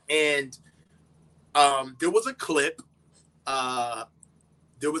 And there was a clip.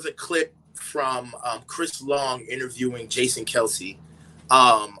 There was a clip from Chris Long interviewing Jason Kelce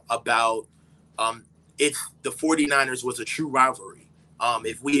about if the 49ers was a true rivalry,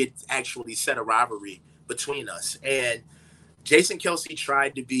 if we had actually set a rivalry between us. And Jason Kelce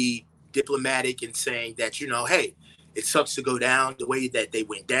tried to be diplomatic in saying that, hey, it sucks to go down the way that they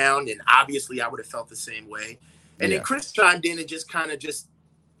went down. And obviously I would have felt the same way. And then Chris chimed in and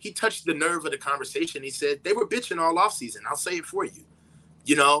he touched the nerve of the conversation. He said, they were bitching all offseason. I'll say it for you.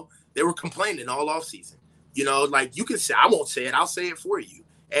 They were complaining all offseason. Like you can say, I won't say it. I'll say it for you.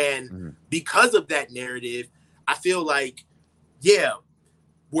 And because of that narrative, I feel like,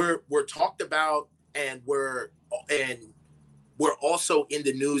 we're talked about and we're also in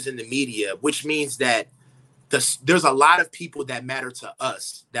the news and the media, which means that there's a lot of people that matter to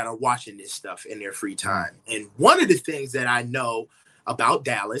us that are watching this stuff in their free time. And one of the things that I know about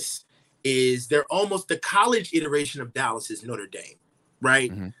Dallas is they're almost the college iteration of Dallas is Notre Dame,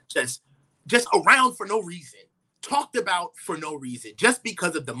 right? Just around for no reason, talked about for no reason, just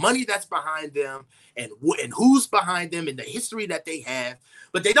because of the money that's behind them and who's behind them and the history that they have,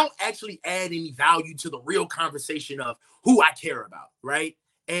 but they don't actually add any value to the real conversation of who I care about, right?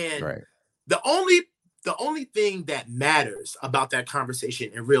 And the only thing that matters about that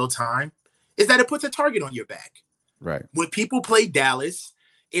conversation in real time is that it puts a target on your back. Right. When people play Dallas,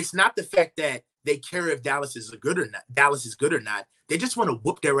 it's not the fact that they care if Dallas is good or not. They just want to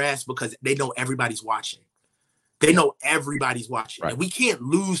whoop their ass because they know everybody's watching. And we can't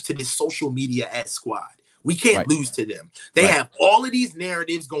lose to this social media squad. We can't lose to them. They have all of these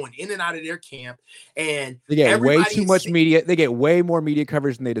narratives going in and out of their camp, and they get way too much media. They get way more media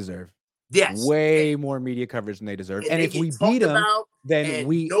coverage than they deserve. Yes, way more media coverage than they deserve. And if we beat them, then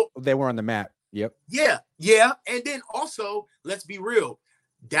they were on the map. Yep. Yeah. And then also, let's be real.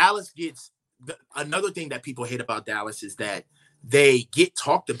 Dallas gets another thing that people hate about Dallas is that they get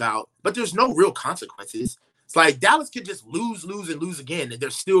talked about, but there's no real consequences. It's like Dallas could just lose again, and they're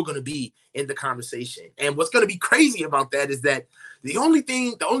still going to be in the conversation. And what's going to be crazy about that is that the only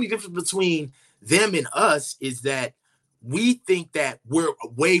difference between them and us is that we think that we're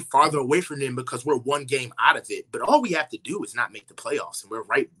way farther away from them because we're one game out of it. But all we have to do is not make the playoffs, and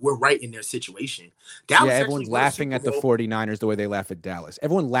we're right in their situation. Dallas everyone's laughing at the 49ers the way they laugh at Dallas.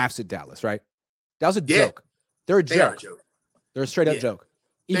 Everyone laughs at Dallas, right? That was a joke. They're a joke. They're a straight up joke.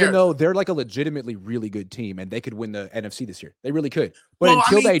 Even though they're like a legitimately really good team and they could win the NFC this year. They really could. But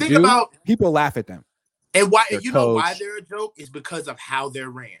until they do, people laugh at them. And why know why they're a joke is because of how they're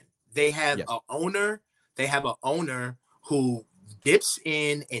ran. They have an owner. They have an owner who dips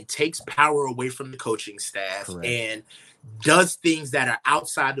in and takes power away from the coaching staff and does things that are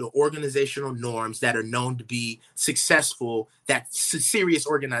outside the organizational norms that are known to be successful that serious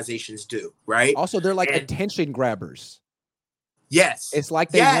organizations do, right? Also, they're like attention grabbers. Yes. It's like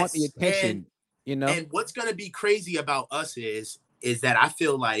they want the attention, And what's going to be crazy about us is that I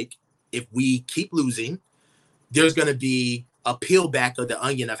feel like if we keep losing, there's going to be a peel back of the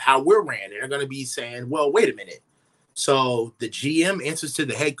onion of how we're ran. And they're going to be saying, well, wait a minute. So the GM answers to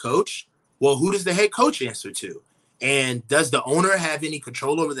the head coach. Well, who does the head coach answer to? And does the owner have any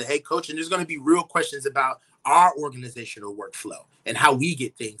control over the head coach? And there's going to be real questions about our organizational workflow and how we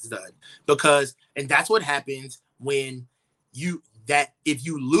get things done. And that's what happens when if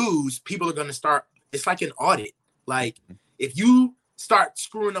you lose, people are going to start, it's like an audit. Like if you start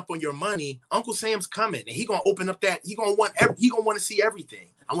screwing up on your money, Uncle Sam's coming and he's going to open up he going to want to see everything.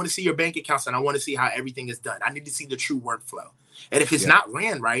 I want to see your bank accounts and I want to see how everything is done. I need to see the true workflow. And if it's not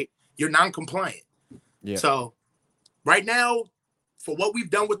ran right, you're non-compliant. Yeah. So right now, for what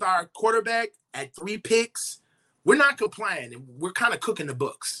we've done with our quarterback at 3 picks, we're not compliant and we're kind of cooking the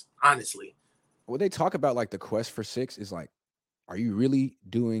books, honestly. What they talk about, like the quest for 6 is like, are you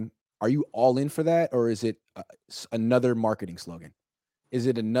all in for that? Or is it another marketing slogan? Is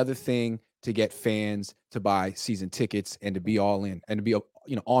it another thing to get fans to buy season tickets and to be all in and to be,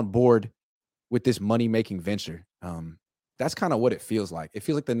 on board with this money-making venture? That's kind of what it feels like. It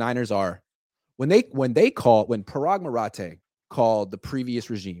feels like the Niners are, when Parag Marathe called the previous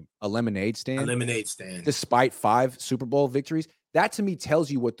regime a lemonade stand, despite 5 Super Bowl victories, that to me tells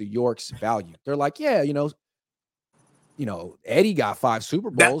you what the Yorks value. They're like, yeah, Eddie got 5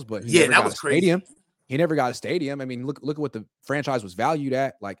 Super Bowls, but he never got a stadium. He never got a stadium. I mean, look at what the franchise was valued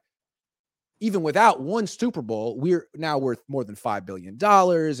at. Like, even without 1 Super Bowl, we're now worth more than $5 billion,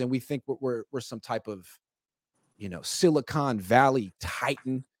 and we think we're some type of, Silicon Valley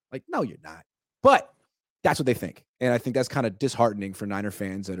titan. Like, no, you're not. But that's what they think. And I think that's kind of disheartening for Niner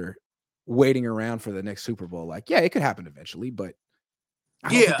fans that are waiting around for the next Super Bowl. Like, yeah, it could happen eventually, but I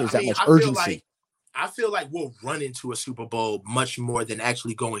don't think there's that much urgency. I feel like we'll run into a Super Bowl much more than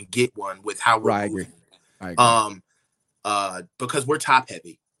actually go and get one with how we're moving. I agree. Because we're top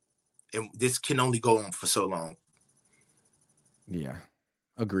heavy, and this can only go on for so long. Yeah,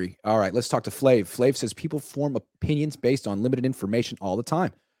 agree. All right, let's talk to Flav. Flav says people form opinions based on limited information all the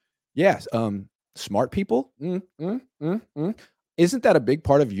time. Yes, smart people. Isn't that a big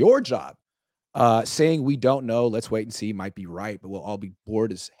part of your job? Saying we don't know, let's wait and see, might be right, but we'll all be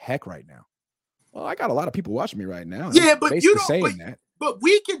bored as heck right now. Well, I got a lot of people watching me right now. Yeah, but But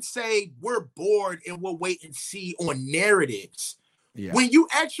we can say we're bored and we'll wait and see on narratives. Yeah. When you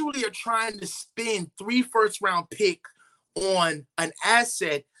actually are trying to spend 3 first-round pick on an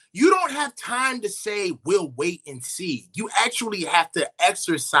asset, you don't have time to say we'll wait and see. You actually have to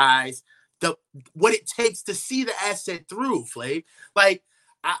exercise what it takes to see the asset through, Flav. Like,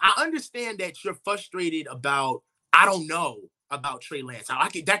 I understand that you're frustrated about, I don't know about Trey Lance.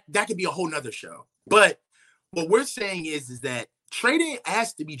 That could be a whole nother show. But what we're saying is that Trey didn't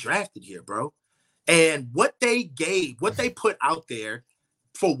ask to be drafted here, bro. And what they put out there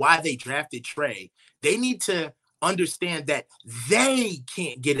for why they drafted Trey, they need to understand that they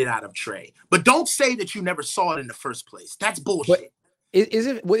can't get it out of Trey. But don't say that you never saw it in the first place. That's bullshit. But is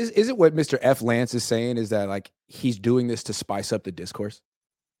it what Mr. F. Lance is saying, is that like he's doing this to spice up the discourse?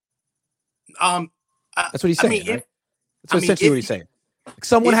 That's what he's saying, right? That's essentially what he's saying. Like,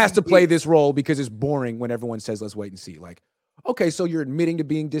 someone has to play this role because it's boring when everyone says, let's wait and see. Like, okay, so you're admitting to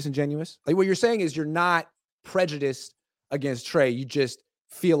being disingenuous? Like, what you're saying is you're not prejudiced against Trey. You just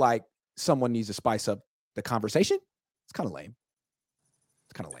feel like someone needs to spice up the conversation? It's kind of lame.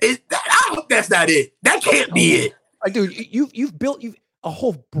 I hope that's not it. That can't be it. Like, dude, you've built a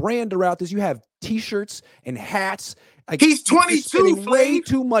whole brand around this. You have T-shirts and hats. Like, he's 22, way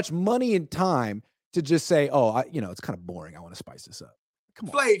too much money and time to just say, it's kind of boring. I want to spice this up. Come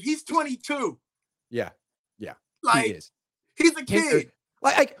on. Flav, he's 22. Yeah. Like, he is. He's a kid.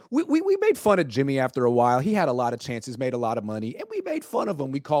 Like we made fun of Jimmy after a while. He had a lot of chances, made a lot of money, and we made fun of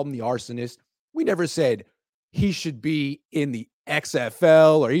him. We called him the arsonist. We never said he should be in the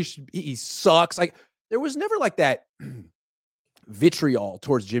XFL or he sucks. Like, there was never like that vitriol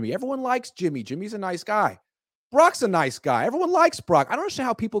towards Jimmy. Everyone likes Jimmy. Jimmy's a nice guy. Brock's a nice guy. Everyone likes Brock. I don't understand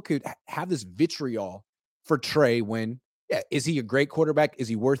how people could have this vitriol for Trey when, is he a great quarterback? Is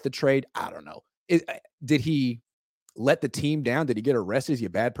he worth the trade? I don't know. Did he let the team down? Did he get arrested? Is he a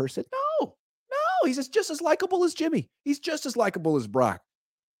bad person? No. He's just as likable as Jimmy. He's just as likable as Brock.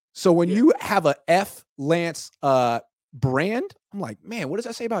 So when you have a F. Lance brand, I'm like, man, what does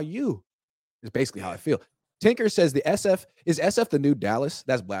that say about you? Is basically how I feel. Tinker says is SF the new Dallas?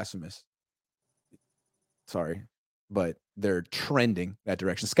 That's blasphemous. Sorry, but they're trending that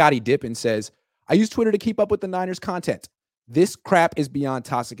direction. Scotty Dippin says, I use Twitter to keep up with the Niners content. This crap is beyond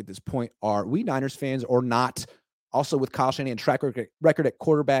toxic at this point. Are we Niners fans or not? Also, with Kyle Shanahan track record at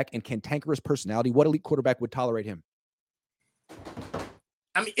quarterback and cantankerous personality, what elite quarterback would tolerate him?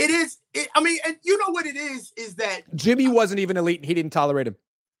 I mean, and you know what it is that Jimmy wasn't even elite. And he didn't tolerate him.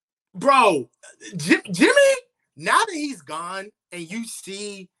 Bro, Jimmy, now that he's gone and you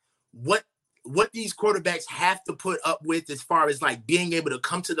see what these quarterbacks have to put up with as far as like being able to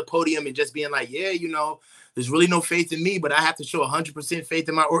come to the podium and just being like, yeah, there's really no faith in me, but I have to show 100% faith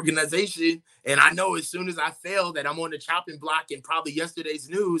in my organization. And I know as soon as I fail that I'm on the chopping block and probably yesterday's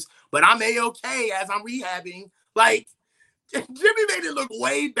news, but I'm A-okay as I'm rehabbing. Like, Jimmy made it look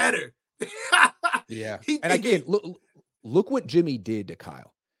way better. Yeah. And again, look what Jimmy did to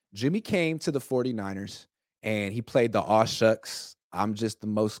Kyle. Jimmy came to the 49ers and he played the aw shucks, I'm just the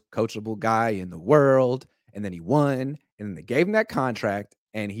most coachable guy in the world. And then he won. And then they gave him that contract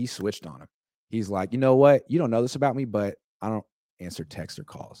and he switched on him. He's like, you know what? You don't know this about me, but I don't answer texts or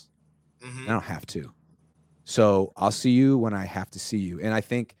calls. Mm-hmm. I don't have to. So I'll see you when I have to see you. And I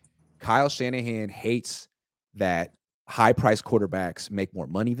think Kyle Shanahan hates that high-priced quarterbacks make more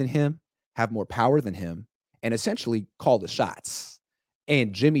money than him, have more power than him, and essentially call the shots.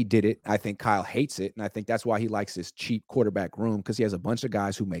 And Jimmy did it. I think Kyle hates it. And I think that's why he likes this cheap quarterback room, because he has a bunch of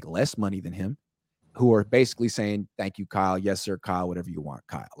guys who make less money than him, who are basically saying, thank you, Kyle. Yes, sir, Kyle, whatever you want,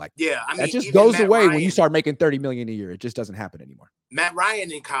 Kyle. Like, yeah, I mean, that just goes away when you start making $30 million a year. It just doesn't happen anymore. Matt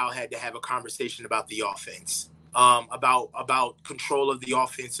Ryan and Kyle had to have a conversation about the offense, about control of the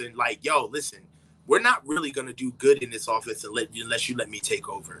offense. And like, yo, listen, we're not really going to do good in this offense unless you let me take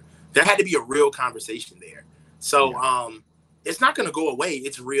over. There had to be a real conversation there. So, it's not going to go away.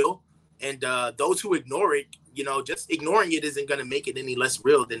 It's real. And those who ignore it, just ignoring it isn't going to make it any less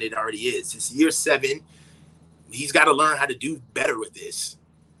real than it already is. It's year 7. He's got to learn how to do better with this.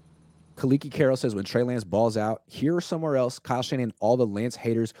 Kaliki Carroll says, when Trey Lance balls out, here or somewhere else, Kyle Shanahan and all the Lance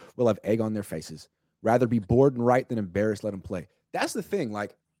haters will have egg on their faces. Rather be bored and right than embarrassed, let him play. That's the thing.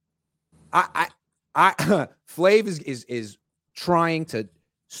 Like, Flav is trying to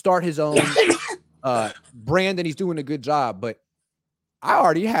start his own brand, and he's doing a good job, but I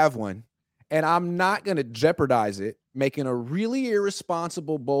already have one, and I'm not going to jeopardize it making a really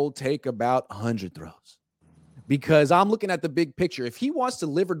irresponsible, bold take about 100 throws, because I'm looking at the big picture. If he wants to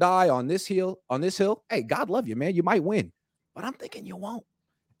live or die on this hill, hey, God love you, man. You might win, but I'm thinking you won't.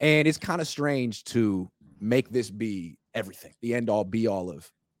 And it's kind of strange to make this be everything, the end all be all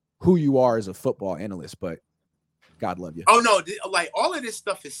of who you are as a football analyst, but God love you. Oh no, like all of this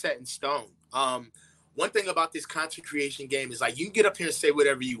stuff is set in stone. One thing about this content creation game is like you can get up here and say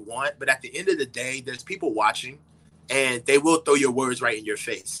whatever you want, but at the end of the day, there's people watching, and they will throw your words right in your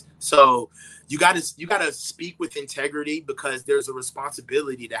face. So you gotta speak with integrity, because there's a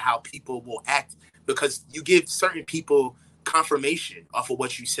responsibility to how people will act, because you give certain people confirmation off of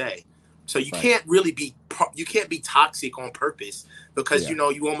what you say. So you can't really be toxic on purpose, because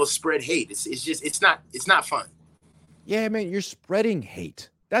you almost spread hate. It's not fun. Yeah, man, you're spreading hate.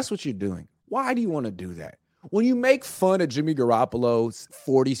 That's what you're doing. Why do you want to do that? When you make fun of Jimmy Garoppolo's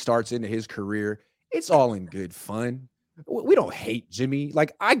 40 starts into his career, it's all in good fun. We don't hate Jimmy.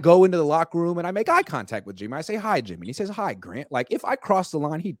 Like, I go into the locker room and I make eye contact with Jimmy. I say, hi, Jimmy. He says, hi, Grant. Like, if I cross the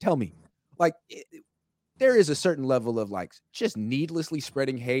line, he'd tell me. Like, there is a certain level of, like, just needlessly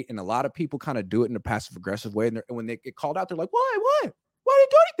spreading hate, and a lot of people kind of do it in a passive-aggressive way, and when they get called out, they're like, why? Why did he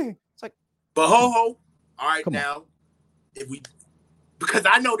do anything? It's like, but ho-ho. All right, now, because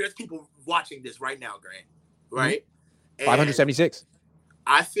I know there's people watching this right now, Grant, right? 576.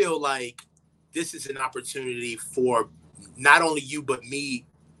 I feel like this is an opportunity for not only you, but me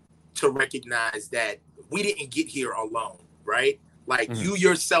to recognize that we didn't get here alone, right? Like, you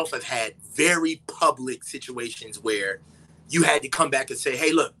yourself have had very public situations where you had to come back and say,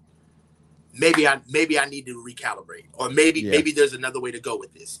 hey, look, maybe I need to recalibrate, or maybe there's another way to go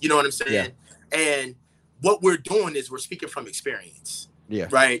with this. You know what I'm saying? Yeah. And what we're doing is we're speaking from experience. Yeah.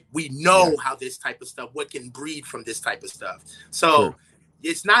 Right. We know how this type of stuff, what can breed from this type of stuff. So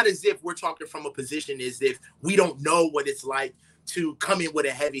it's not as if we're talking from a position as if we don't know what it's like to come in with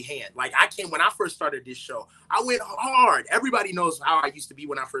a heavy hand. Like, when I first started this show, I went hard. Everybody knows how I used to be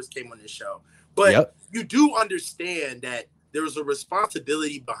when I first came on this show. But you do understand that there's a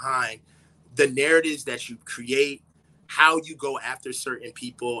responsibility behind the narratives that you create, how you go after certain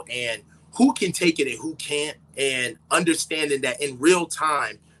people, and who can take it and who can't, and understanding that in real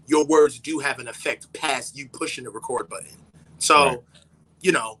time, your words do have an effect past you pushing the record button. So,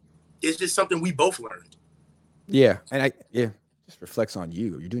 it's just something we both learned. Yeah. And just reflects on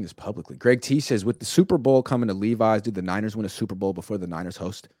you. You're doing this publicly. Greg T says, with the Super Bowl coming to Levi's, did the Niners win a Super Bowl before the Niners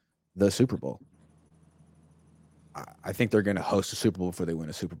host the Super Bowl? I think they're going to host a Super Bowl before they win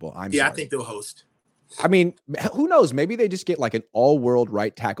a Super Bowl. I think they'll host. I mean, who knows? Maybe they just get like an all-world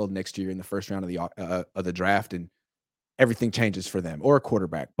right tackle next year in the first round of the draft, and everything changes for them, or a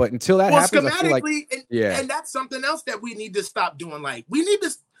quarterback. But until that happens, I feel like, and that's something else that we need to stop doing. Like, we need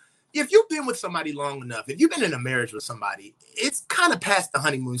to if you've been with somebody long enough, if you've been in a marriage with somebody, it's kind of past the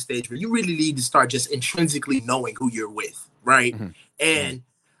honeymoon stage where you really need to start just intrinsically knowing who you're with, right? Mm-hmm. And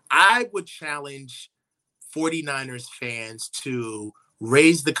I would challenge 49ers fans to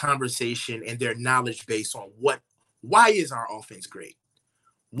raise the conversation and their knowledge base on why is our offense great?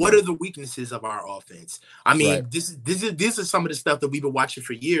 What are the weaknesses of our offense? I mean, this is some of the stuff that we've been watching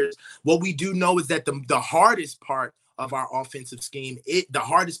for years. What we do know is that the hardest part of our offensive scheme, the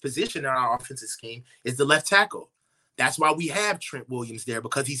hardest position in our offensive scheme is the left tackle. That's why we have Trent Williams there,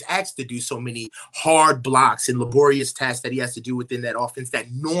 because he's asked to do so many hard blocks and laborious tasks that he has to do within that offense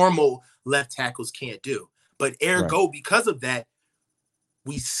that normal left tackles can't do. But ergo, because of that,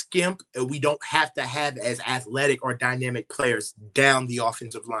 we skimp and we don't have to have as athletic or dynamic players down the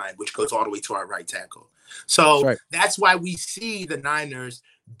offensive line, which goes all the way to our right tackle. So that's why we see the Niners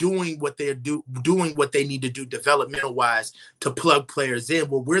doing what they need to do developmental wise to plug players in.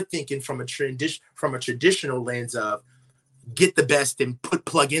 Where we're thinking from a traditional lens of get the best and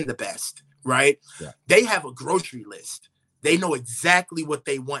plug in the best, right? Yeah. They have a grocery list. They know exactly what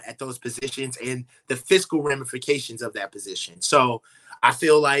they want at those positions and the fiscal ramifications of that position. So I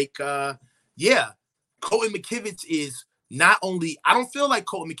feel like, Cohn McKivitz is not only – I don't feel like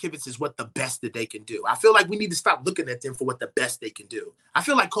Cohn McKivitz is what the best that they can do. I feel like we need to stop looking at them for what the best they can do. I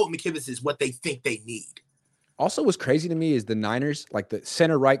feel like Cohn McKivitz is what they think they need. Also, what's crazy to me is the Niners, like the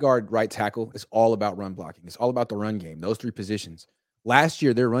center, right guard, right tackle, is all about run blocking. It's all about the run game, those three positions. Last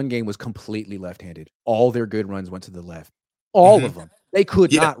year, their run game was completely left-handed. All their good runs went to the left. All of them. They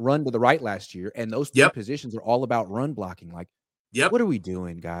could not run to the right last year, and those three positions are all about run blocking. Like, what are we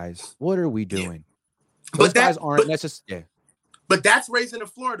doing, guys? What are we doing? Those guys aren't. But that's raising the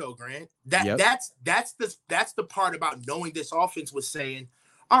floor, though, Grant. That's the part about knowing this offense was saying,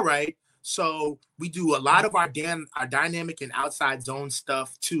 all right, so we do a lot of our dynamic and outside zone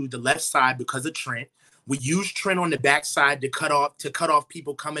stuff to the left side because of Trent. We use Trent on the backside to cut off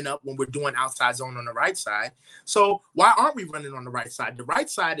people coming up when we're doing outside zone on the right side. So why aren't we running on the right side? The right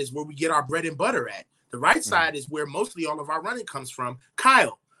side is where we get our bread and butter at. The right side is where mostly all of our running comes from.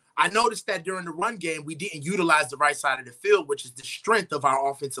 Kyle, I noticed that during the run game, we didn't utilize the right side of the field, which is the strength of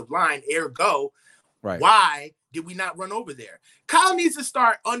our offensive line. Ergo, why did we not run over there? Kyle needs to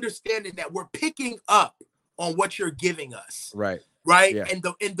start understanding that we're picking up on what you're giving us. Right. Yeah. And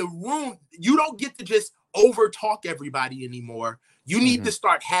in the room, you don't get to just over talk everybody anymore. You need to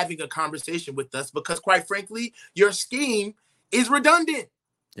start having a conversation with us because, quite frankly, your scheme is redundant.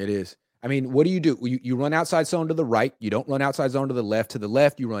 It is. I mean, what do? You run outside zone to the right. You don't run outside zone to the left. To the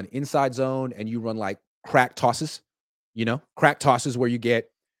left, you run inside zone and you run like crack tosses, crack tosses where you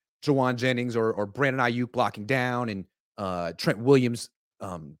get Jawan Jennings or Brandon Ayuk blocking down and Trent Williams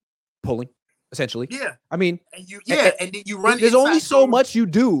pulling, essentially. Yeah. I mean, and then you run. There's only so much you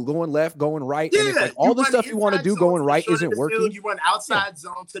do going left, going right. Yeah. And it's like all the stuff you want to do going right isn't working. Field, you run outside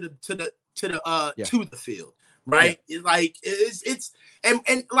zone to the field. Right. It's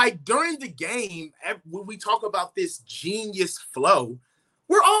like during the game, when we talk about this genius flow,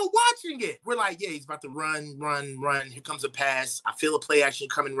 we're all watching it. We're like, yeah, he's about to run. Here comes a pass. I feel a play action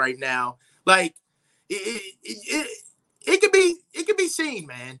coming right now. Like it could be seen,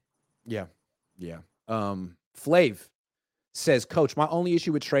 man. Yeah. Flav says, Coach, my only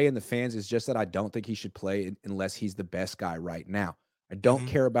issue with Trey and the fans is just that I don't think he should play unless he's the best guy right now. I don't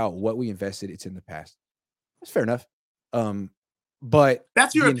care about what we invested. It's in the past. That's fair enough. But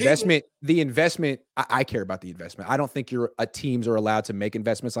that's your investment. The investment, I care about the investment. I don't think teams are allowed to make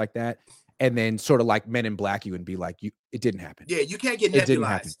investments like that and then sort of like Men in Black you and be like, it didn't happen. Yeah, you can't get nebulized. It didn't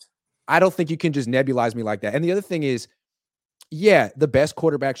happen. I don't think you can just nebulize me like that. And the other thing is, yeah, the best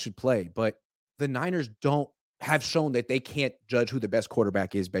quarterback should play, but the Niners have shown that they can't judge who the best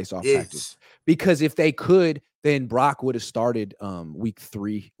quarterback is based off practice. Because if they could, then Brock would have started week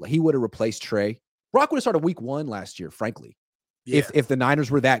 3. He would have replaced Trey. Brock would have started week 1 last year, frankly. Yeah. If the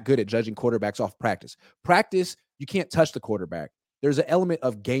Niners were that good at judging quarterbacks off practice. Practice, you can't touch the quarterback. There's an element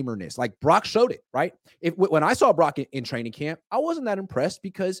of gamerness. Like Brock showed it, right? When I saw Brock in training camp, I wasn't that impressed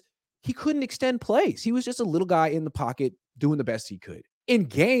because he couldn't extend plays. He was just a little guy in the pocket doing the best he could. In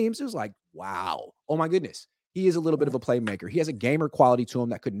games, it was like, wow, oh my goodness. He is a little bit of a playmaker. He has a gamer quality to him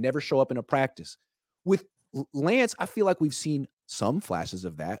that could never show up in a practice. With Lance, I feel like we've seen some flashes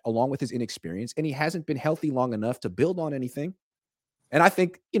of that along with his inexperience, and he hasn't been healthy long enough to build on anything. And I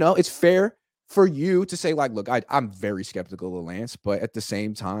think, it's fair for you to say, like, look, I'm very skeptical of Lance, but at the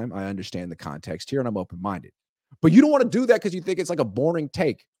same time, I understand the context here and I'm open-minded. But you don't want to do that because you think it's like a boring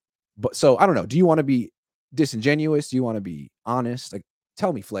take. But so I don't know. Do you want to be disingenuous? Do you want to be honest? Like,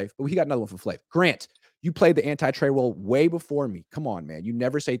 tell me, Flav. But we got another one from Flav. Grant, You played the anti-Trey role way before me. Come on, man. You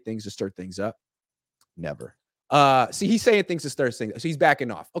never say things to stir things up. Never. See, he's saying things to stir things up. So he's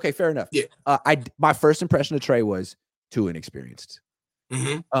backing off. Okay, fair enough. Yeah. My first impression of Trey was too inexperienced.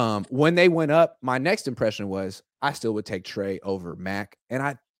 When they went up, my next impression was I still would take Trey over Mac. And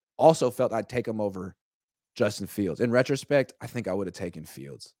I also felt I'd take him over Justin Fields. In retrospect, I think I would have taken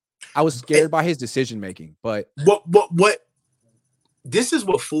Fields. I was scared by his decision-making, but what this is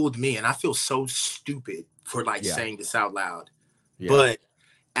what fooled me, and I feel so stupid for saying this out loud. Yeah. But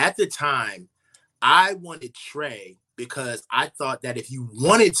at the time, I wanted Trey because I thought that if you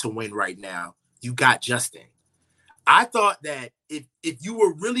wanted to win right now, you got Justin. I thought that if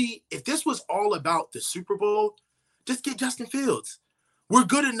this was all about the Super Bowl, just get Justin Fields. We're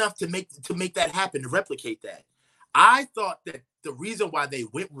good enough to make that happen, to replicate that. I thought that the reason why they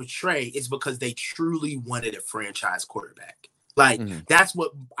went with Trey is because they truly wanted a franchise quarterback. That's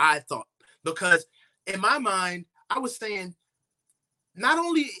what I thought. Because in my mind, I was saying, not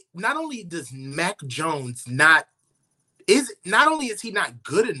only does Mac Jones not only is he not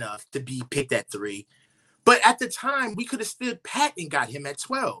good enough to be picked at 3, but at the time we could have stood pat and got him at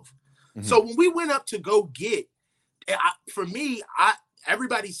 12. So when we went up to go get,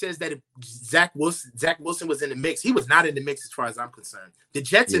 everybody says that if Zach Wilson was in the mix. He was not in the mix as far as I'm concerned. The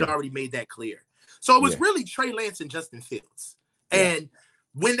Jets had already made that clear. So it was really Trey Lance and Justin Fields. And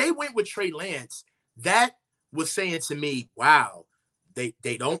when they went with Trey Lance, that was saying to me, wow, they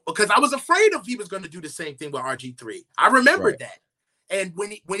don't, because I was afraid of he was going to do the same thing with RG3. I remembered that. And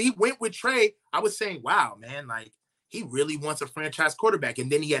when he went with Trey, I was saying, wow, man, he really wants a franchise quarterback.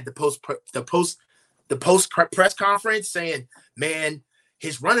 And then he had the post press conference saying, man,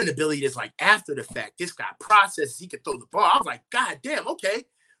 his running ability is after the fact. This guy processes, he can throw the ball. I was like, God damn, okay.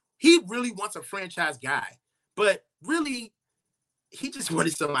 He really wants a franchise guy. But really, he just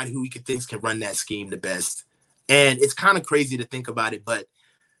wanted somebody who he thinks can run that scheme the best. And it's kind of crazy to think about it, but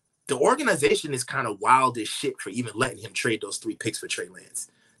the organization is kind of wild as shit for even letting him trade those 3 picks for Trey Lance.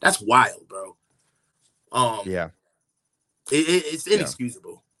 That's wild, bro. It's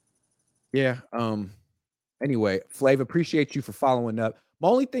inexcusable. Yeah. Anyway, Flav, appreciate you for following up. My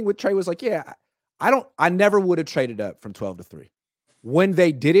only thing with Trey was I never would have traded up from 12 to 3. When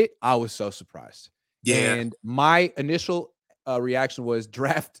they did it, I was so surprised. Yeah. And my initial reaction was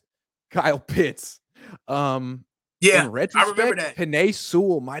draft Kyle Pitts. In retrospect, I remember that. Penei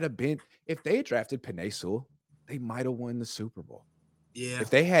Sewell might have been, if they had drafted Penei Sewell, they might have won the Super Bowl. Yeah. If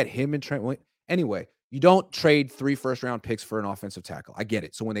they had him and Trent Williams. Anyway, you don't trade 3 first-round picks for an offensive tackle. I get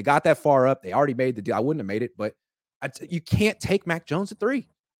it. So when they got that far up, they already made the deal. I wouldn't have made it, but you can't take Mac Jones at 3.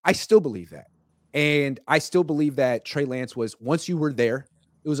 I still believe that. And I still believe that Trey Lance was, once you were there,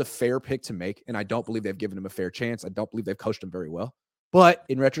 it was a fair pick to make, and I don't believe they've given him a fair chance. I don't believe they've coached him very well. But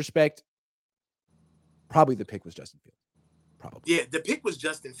in retrospect, probably the pick was Justin Fields. Probably. Yeah, the pick was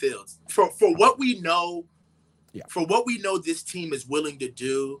Justin Fields. For what we know, for what we know this team is willing to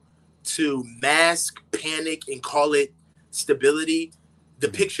do to mask panic and call it stability, the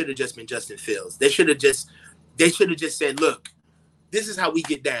pick should have just been Justin Fields. They should have just said, look, this is how we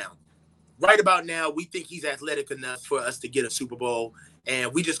get down. Right about now, we think he's athletic enough for us to get a Super Bowl,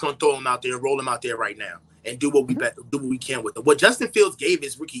 and we just gonna throw him out there and roll him out there right now and do what we can with him. What Justin Fields gave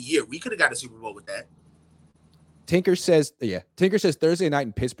his rookie year, we could have got a Super Bowl with that. Tinker says Thursday night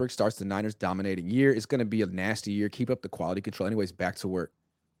in Pittsburgh starts the Niners' dominating year. It's going to be a nasty year. Keep up the quality control. Anyways, back to work.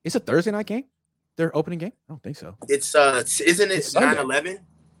 It's a Thursday night game? Their opening game? I don't think so. It's isn't it 9/11? I think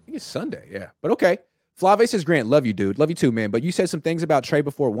it's Sunday, yeah. But okay. Flave says, Grant, love you, dude. Love you too, man. But you said some things about Trey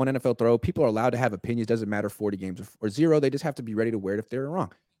before one NFL throw. People are allowed to have opinions. Doesn't matter 40 games or 0. They just have to be ready to wear it if they're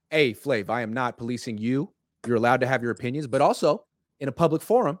wrong. Hey, Flav, I am not policing you. You're allowed to have your opinions, but also in a public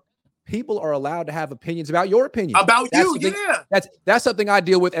forum, people are allowed to have opinions about your opinion. That's something I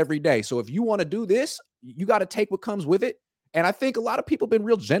deal with every day. So if you want to do this, you got to take what comes with it. And I think a lot of people have been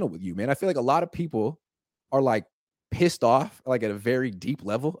real gentle with you, man. I feel like a lot of people are pissed off, at a very deep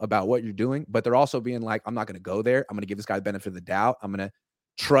level about what you're doing, but they're also being like, I'm not going to go there. I'm going to give this guy the benefit of the doubt. I'm going to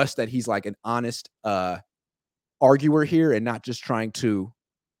trust that he's an honest arguer here and not just trying to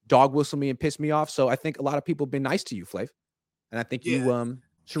dog whistle me and piss me off. So I think a lot of people have been nice to you, Flav. And I think you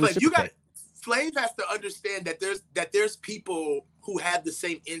should reciprocate. Flav has to understand that there's people who have the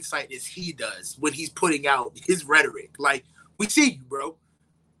same insight as he does when he's putting out his rhetoric. We see you, bro.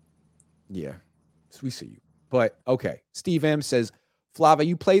 Yeah, we see you. But okay, Steve M says, Flava,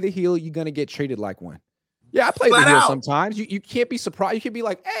 you play the heel, you're gonna get treated like one. Yeah, I play the heel sometimes. You can't be surprised. You can be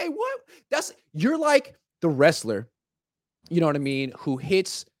like, hey, what? You're like the wrestler, you know what I mean, who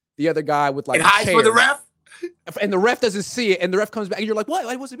hits the other guy with and hides for the ref. And the ref doesn't see it, and the ref comes back, and you're like,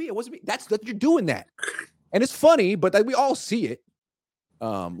 what? It wasn't me. It wasn't me. That's you're doing that. And it's funny, but we all see it.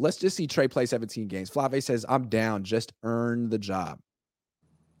 Let's just see Trey play 17 games. Flave says, I'm down. Just earn the job.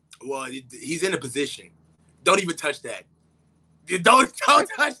 Well, he's in a position. Don't even touch that. Don't touch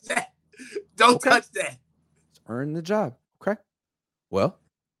that. Don't touch that. Earn the job. Okay. Well,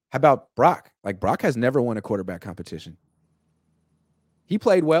 how about Brock? Like, Brock has never won a quarterback competition. He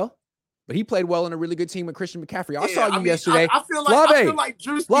played well, but he played well in a really good team with Christian McCaffrey. I saw you yesterday. I feel like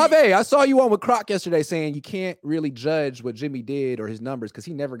Flave, I saw you on with Croc yesterday saying you can't really judge what Jimmy did or his numbers because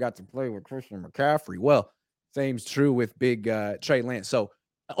he never got to play with Christian McCaffrey. Well, same's true with big Trey Lance. So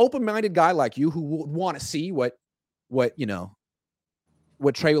an open-minded guy like you who would want to see what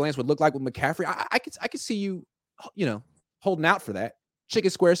Trey Lance would look like with McCaffrey, I could see you, holding out for that. Chicken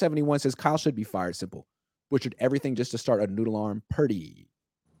Square 71 says Kyle should be fired. Simple. Butchered everything just to start a noodle arm. Purdy.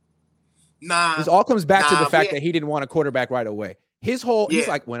 Nah. This all comes back to the fact that he didn't want a quarterback right away. He's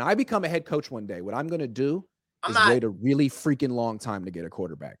like, when I become a head coach one day, what I'm going to do is wait a really freaking long time to get a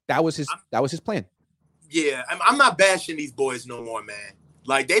quarterback. That was his plan. Yeah. I'm not bashing these boys no more, man.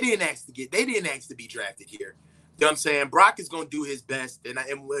 Like, they didn't ask to be drafted here. You know what I'm saying? Brock is going to do his best. And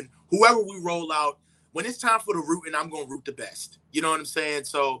when whoever we roll out, when it's time for the rooting, I'm going to root the best. You know what I'm saying?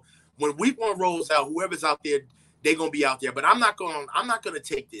 So when week one rolls out, whoever's out there, they're going to be out there. But I'm not going to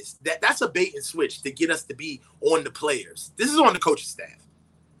take this. That's a bait and switch to get us to be on the players. This is on the coaching staff.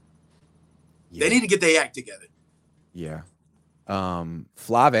 Yeah. They need to get their act together. Yeah.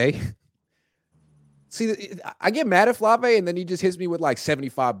 Flave. See, I get mad at Flave, and then he just hits me with like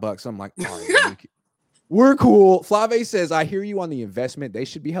 $75. I'm like, all right, we're cool. Flave says, I hear you on the investment. They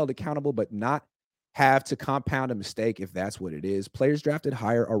should be held accountable, but not have to compound a mistake if that's what it is. Players drafted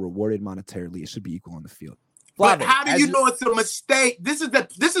higher are rewarded monetarily. It should be equal on the field. Flave, but how do you know it's a mistake? This is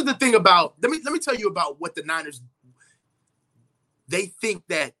the thing about. Let me tell you about what the Niners. They think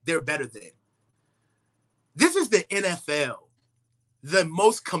that they're better than. This is the NFL, the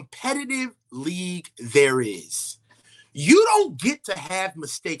most competitive league there is. You don't get to have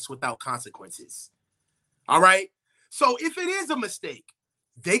mistakes without consequences. All right? So if it is a mistake,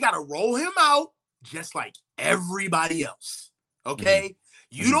 they got to roll him out just like everybody else. Okay?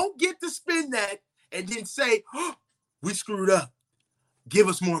 Mm-hmm. You don't get to spin that and then say, oh, we screwed up. Give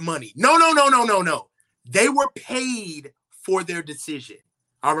us more money. No. They were paid for their decision.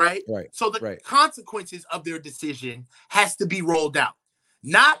 All right? Right. So the consequences of their decision has to be rolled out,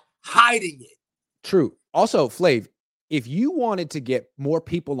 not hiding it. True. Also, Flav, if you wanted to get more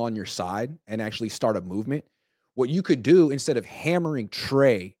people on your side and actually start a movement, what you could do instead of hammering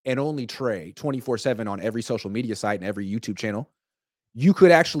Trey and only Trey 24/7 on every social media site and every YouTube channel, you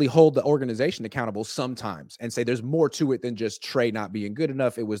could actually hold the organization accountable sometimes and say there's more to it than just Trey not being good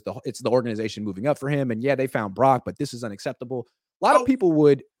enough. It's the organization moving up for him. And yeah, they found Brock, but this is unacceptable. A lot of people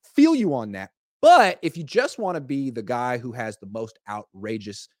would feel you on that. But if you just want to be the guy who has the most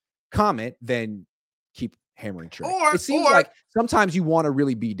outrageous comment, then keep hammering Trey. It seems like sometimes you want to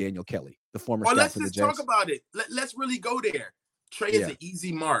really be Daniel Kelly, the former scout for the Jets. Let's talk about it. Let's really go there. Trey is an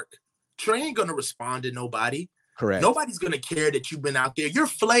easy mark. Trey ain't going to respond to nobody. Correct. Nobody's going to care that you've been out there. You're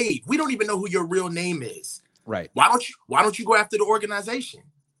flayed. We don't even know who your real name is. Right. Why don't you go after the organization?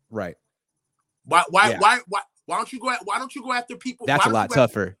 Right. Why don't you go after people? That's a lot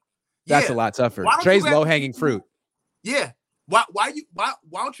tougher. That's a lot tougher. Trey's low-hanging fruit. Yeah. Why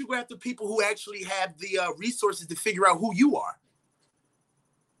don't you go after people who actually have the resources to figure out who you are?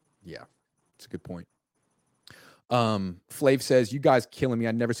 Yeah. That's a good point. Flav says, you guys killing me.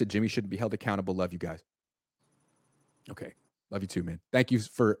 I never said Jimmy shouldn't be held accountable. Love you guys. Okay. Love you too, man. Thank you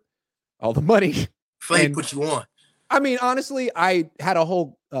for all the money. Flav put you on. I mean, honestly, I had a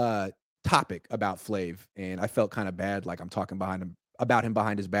whole topic about Flav, and I felt kind of bad, like I'm talking about him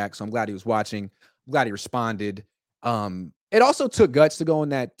behind his back. So I'm glad he was watching. I'm glad he responded. It also took guts to go in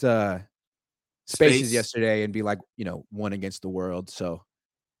that spaces yesterday and be like, one against the world. So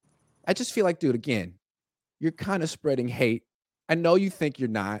I just feel like, dude, again, you're kind of spreading hate. I know you think you're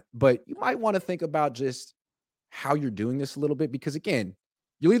not, but you might want to think about just how you're doing this a little bit, because again,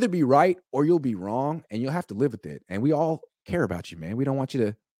 you'll either be right or you'll be wrong, and you'll have to live with it. And we all care about you, man. We don't want you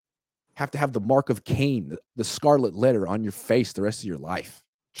to have the mark of Cain, the scarlet letter on your face the rest of your life.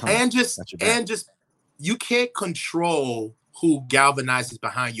 And you can't control who galvanizes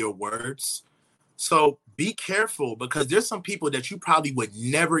behind your words. So be careful, because there's some people that you probably would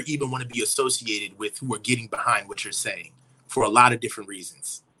never even want to be associated with who are getting behind what you're saying for a lot of different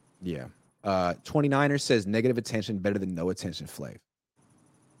reasons. Yeah. 29er says negative attention better than no attention, Flav.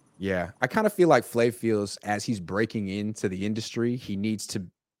 Yeah. I kind of feel like Flav feels as he's breaking into the industry, he needs to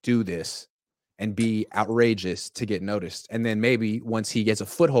do this and be outrageous to get noticed. And then maybe once he gets a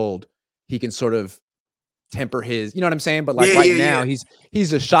foothold, he can sort of temper his, you know what I'm saying? But like now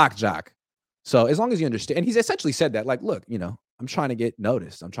he's a shock jock. So as long as you understand, and he's essentially said that, like, look, I'm trying to get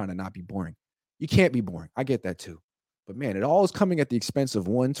noticed. I'm trying to not be boring. You can't be boring. I get that too. But man, it all is coming at the expense of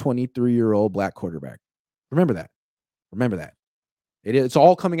one 23-year-old black quarterback. Remember that. It's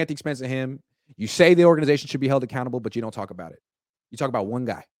all coming at the expense of him. You say the organization should be held accountable, but you don't talk about it. You talk about one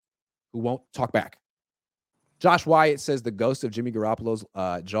guy who won't talk back. Josh Wyatt says the ghost of Jimmy Garoppolo's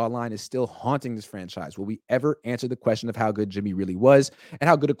jawline is still haunting this franchise. Will we ever answer the question of how good Jimmy really was and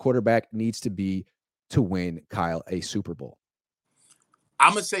how good a quarterback needs to be to win Kyle a Super Bowl?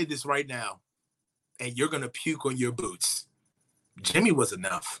 I'm going to say this right now, and you're going to puke on your boots. Jimmy was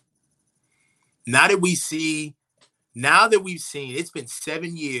enough. Now that we've seen, it's been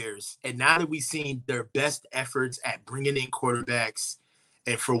 7 years, and now that we've seen their best efforts at bringing in quarterbacks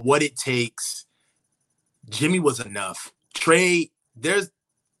and for what it takes, Jimmy was enough. Trey,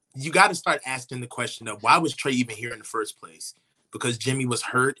 you got to start asking the question of why was Trey even here in the first place? Because Jimmy was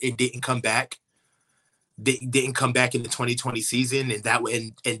hurt and didn't come back. Didn't come back in the 2020 season, and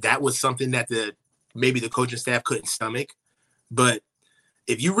that was something that maybe the coaching staff couldn't stomach. But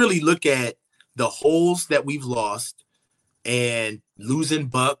if you really look at the holes that we've lost and losing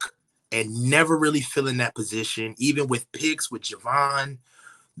Buck and never really filling that position, even with picks with Javon,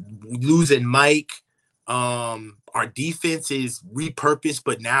 losing Mike, our defense is repurposed,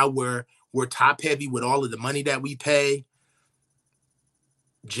 but now we're top heavy with all of the money that we pay.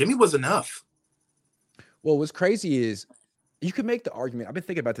 Jimmy was enough. Well, what's crazy is you could make the argument. I've been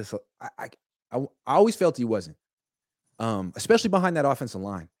thinking about this. I always felt he wasn't, especially behind that offensive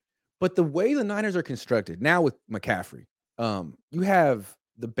line. But the way the Niners are constructed now with McCaffrey, you have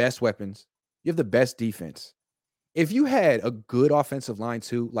the best weapons. You have the best defense. If you had a good offensive line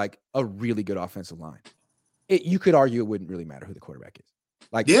too, like a really good offensive line, you could argue it wouldn't really matter who the quarterback is.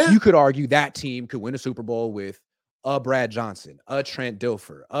 Like you could argue that team could win a Super Bowl with a Brad Johnson, a Trent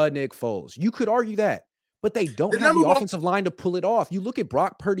Dilfer, a Nick Foles. You could argue that. But they don't have the offensive line to pull it off. You look at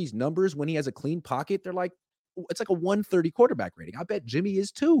Brock Purdy's numbers when he has a clean pocket, it's like a 130 quarterback rating. I bet Jimmy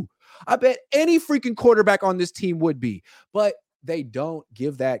is too. I bet any freaking quarterback on this team would be. But they don't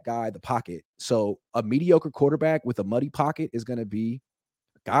give that guy the pocket. So a mediocre quarterback with a muddy pocket is going to be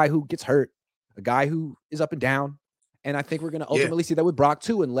a guy who gets hurt, a guy who is up and down. And I think we're going to ultimately see that with Brock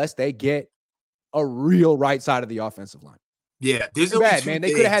too, unless they get a real right side of the offensive line. Yeah, there's bad, man.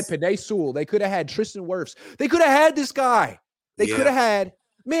 They could have had Penei Sewell. They could have had Tristan Wirfs. They could have had this guy. They could have had,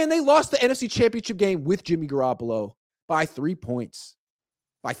 man, they lost the NFC Championship game with Jimmy Garoppolo by 3 points.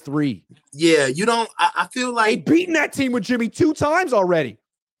 By 3. Yeah, I feel like they've beaten that team with Jimmy 2 times already.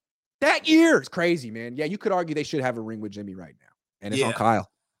 That year is crazy, man. Yeah, you could argue they should have a ring with Jimmy right now. And it's on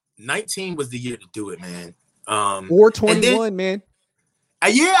Kyle. 19 was the year to do it, man. Or 21, man.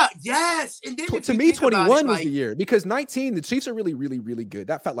 Yes. And then to me, 21 was the year because 19, the Chiefs are really, really, really good.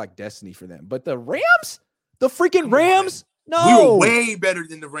 That felt like destiny for them. But the Rams, the freaking Rams, no. We were way better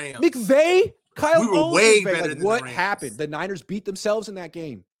than the Rams. McVay, Kyle we were way better than what the Rams. Happened? The Niners beat themselves in that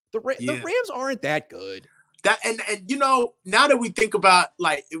game. The Rams aren't that good. And now that we think about,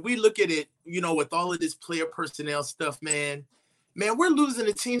 like, if we look at it, with all of this player personnel stuff, man, we're losing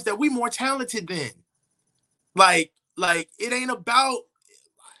to teams that we more talented than. Like it ain't about,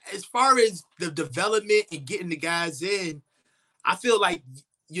 as far as the development and getting the guys in, I feel like,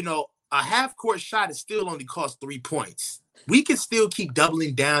 a half-court shot is still only cost 3 points. We can still keep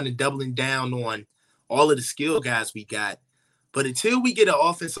doubling down on all of the skill guys we got. But until we get an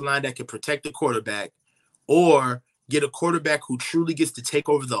offensive line that can protect the quarterback or get a quarterback who truly gets to take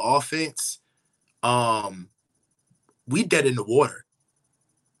over the offense, we dead in the water.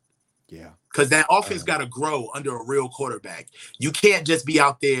 Yeah. Because that offense got to grow under a real quarterback. You can't just be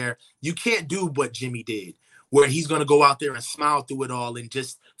out there. You can't do what Jimmy did, where he's going to go out there and smile through it all and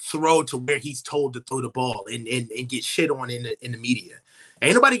just throw to where he's told to throw the ball and get shit on in the media.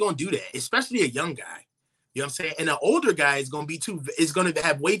 Ain't nobody going to do that, especially a young guy. You know what I'm saying? And an older guy is going to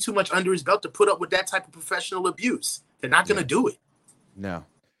have way too much under his belt to put up with that type of professional abuse. They're not going to do it. No.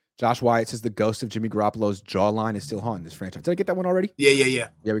 Josh Wyatt says the ghost of Jimmy Garoppolo's jawline is still haunting this franchise. Did I get that one already? Yeah.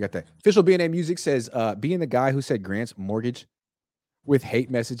 Yeah, we got that. Official BNA Music says, being the guy who said Grant's mortgage with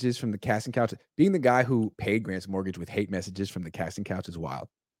hate messages from the casting couch. Being the guy who paid Grant's mortgage with hate messages from the casting couch is wild.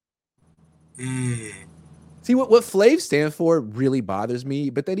 See, what Flav stands for really bothers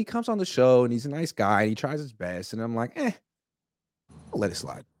me, but then he comes on the show and he's a nice guy and he tries his best. And I'm like, I'll let it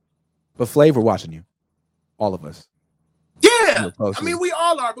slide. But Flav, we're watching you. All of us. Yeah, I mean, we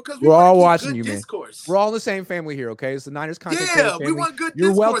all are because we're all watching you, discourse. Man. We're all in the same family here, okay? It's the Niners content. Yeah, we want good You're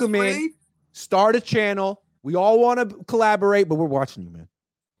discourse, welcome, man. Start a channel. We all want to collaborate, but we're watching you, man.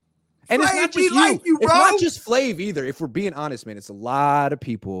 And it's not just you. Like you, it's not just Flav either. If we're being honest, man, it's a lot of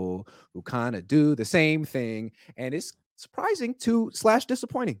people who kind of do the same thing. And it's surprising to /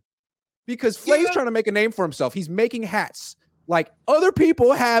 disappointing because Flav's trying to make a name for himself. He's making hats. Like other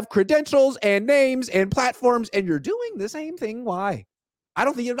people have credentials and names and platforms, and you're doing the same thing. Why? I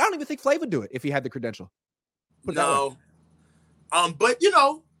don't even think Flav would do it if he had the credential. No. But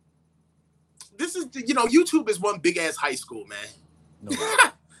this is YouTube is one big ass high school, man. No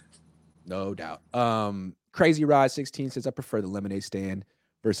doubt. No doubt. Crazy Rod 16 says I prefer the lemonade stand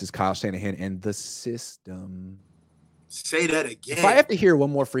versus Kyle Shanahan and the system. Say that again. If I have to hear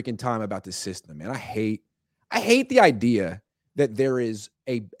one more freaking time about the system, man, I hate the idea that there is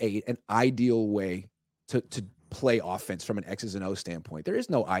an ideal way to play offense from an X's and O standpoint. There is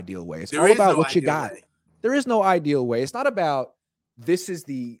no ideal way. It's all about what you got. There is no ideal way. It's not about this is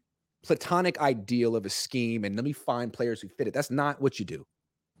the platonic ideal of a scheme and let me find players who fit it. That's not what you do.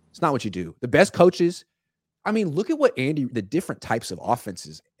 It's not what you do. The best coaches, I mean, look at what the different types of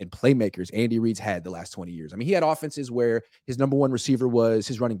offenses and playmakers Andy Reid's had the last 20 years. I mean, he had offenses where his number one receiver was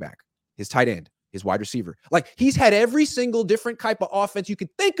his running back, his tight end, his wide receiver. Like he's had every single different type of offense you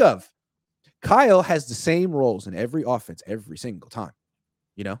could think of. Kyle has the same roles in every offense every single time,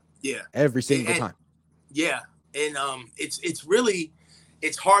 Yeah. Every single time. Yeah. And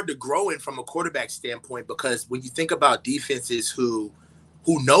it's hard to grow in from a quarterback standpoint because when you think about defenses who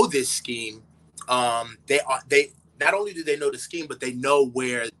know this scheme, they not only do they know the scheme, but they know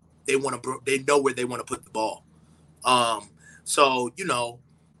where they want to put the ball. So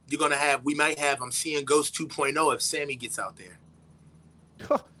we might have I'm seeing Ghost 2.0 if Sammy gets out there.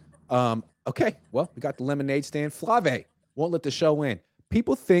 Okay. Well, we got the lemonade stand. Flave won't let the show in.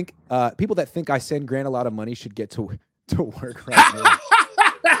 People that think I send Grant a lot of money should get to work right now.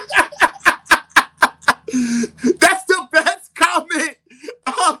 That's the best comment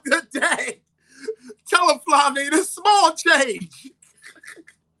of the day. Tell him, Flave, the small change.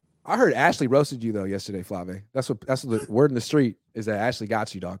 I heard Ashley roasted you though yesterday, Flave. That's what the word in the street is that Ashley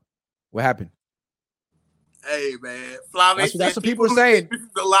got you, dog. What happened? Hey man, Flave. That's what people are saying. This is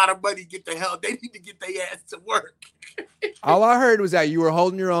a lot of money. Get the hell. They need to get their ass to work. All I heard was that you were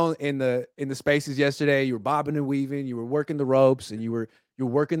holding your own in the spaces yesterday. You were bobbing and weaving. You were working the ropes, and you were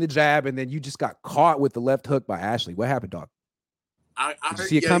working the jab, and then you just got caught with the left hook by Ashley. What happened, dog? I heard you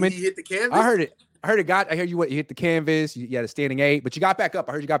see it coming. He hit the canvas. I heard it. I heard you hit the canvas. You had a standing 8, but you got back up.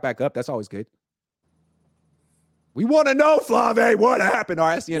 I heard you got back up. That's always good. We want to know, Flave, what happened? All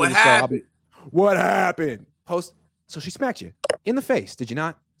right, that's the end of the show. What happened? So she smacked you in the face. Did you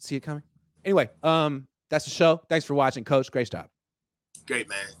not see it coming? Anyway, that's the show. Thanks for watching, Coach. Great job. Great,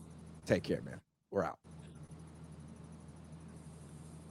 man. Take care, man. We're out.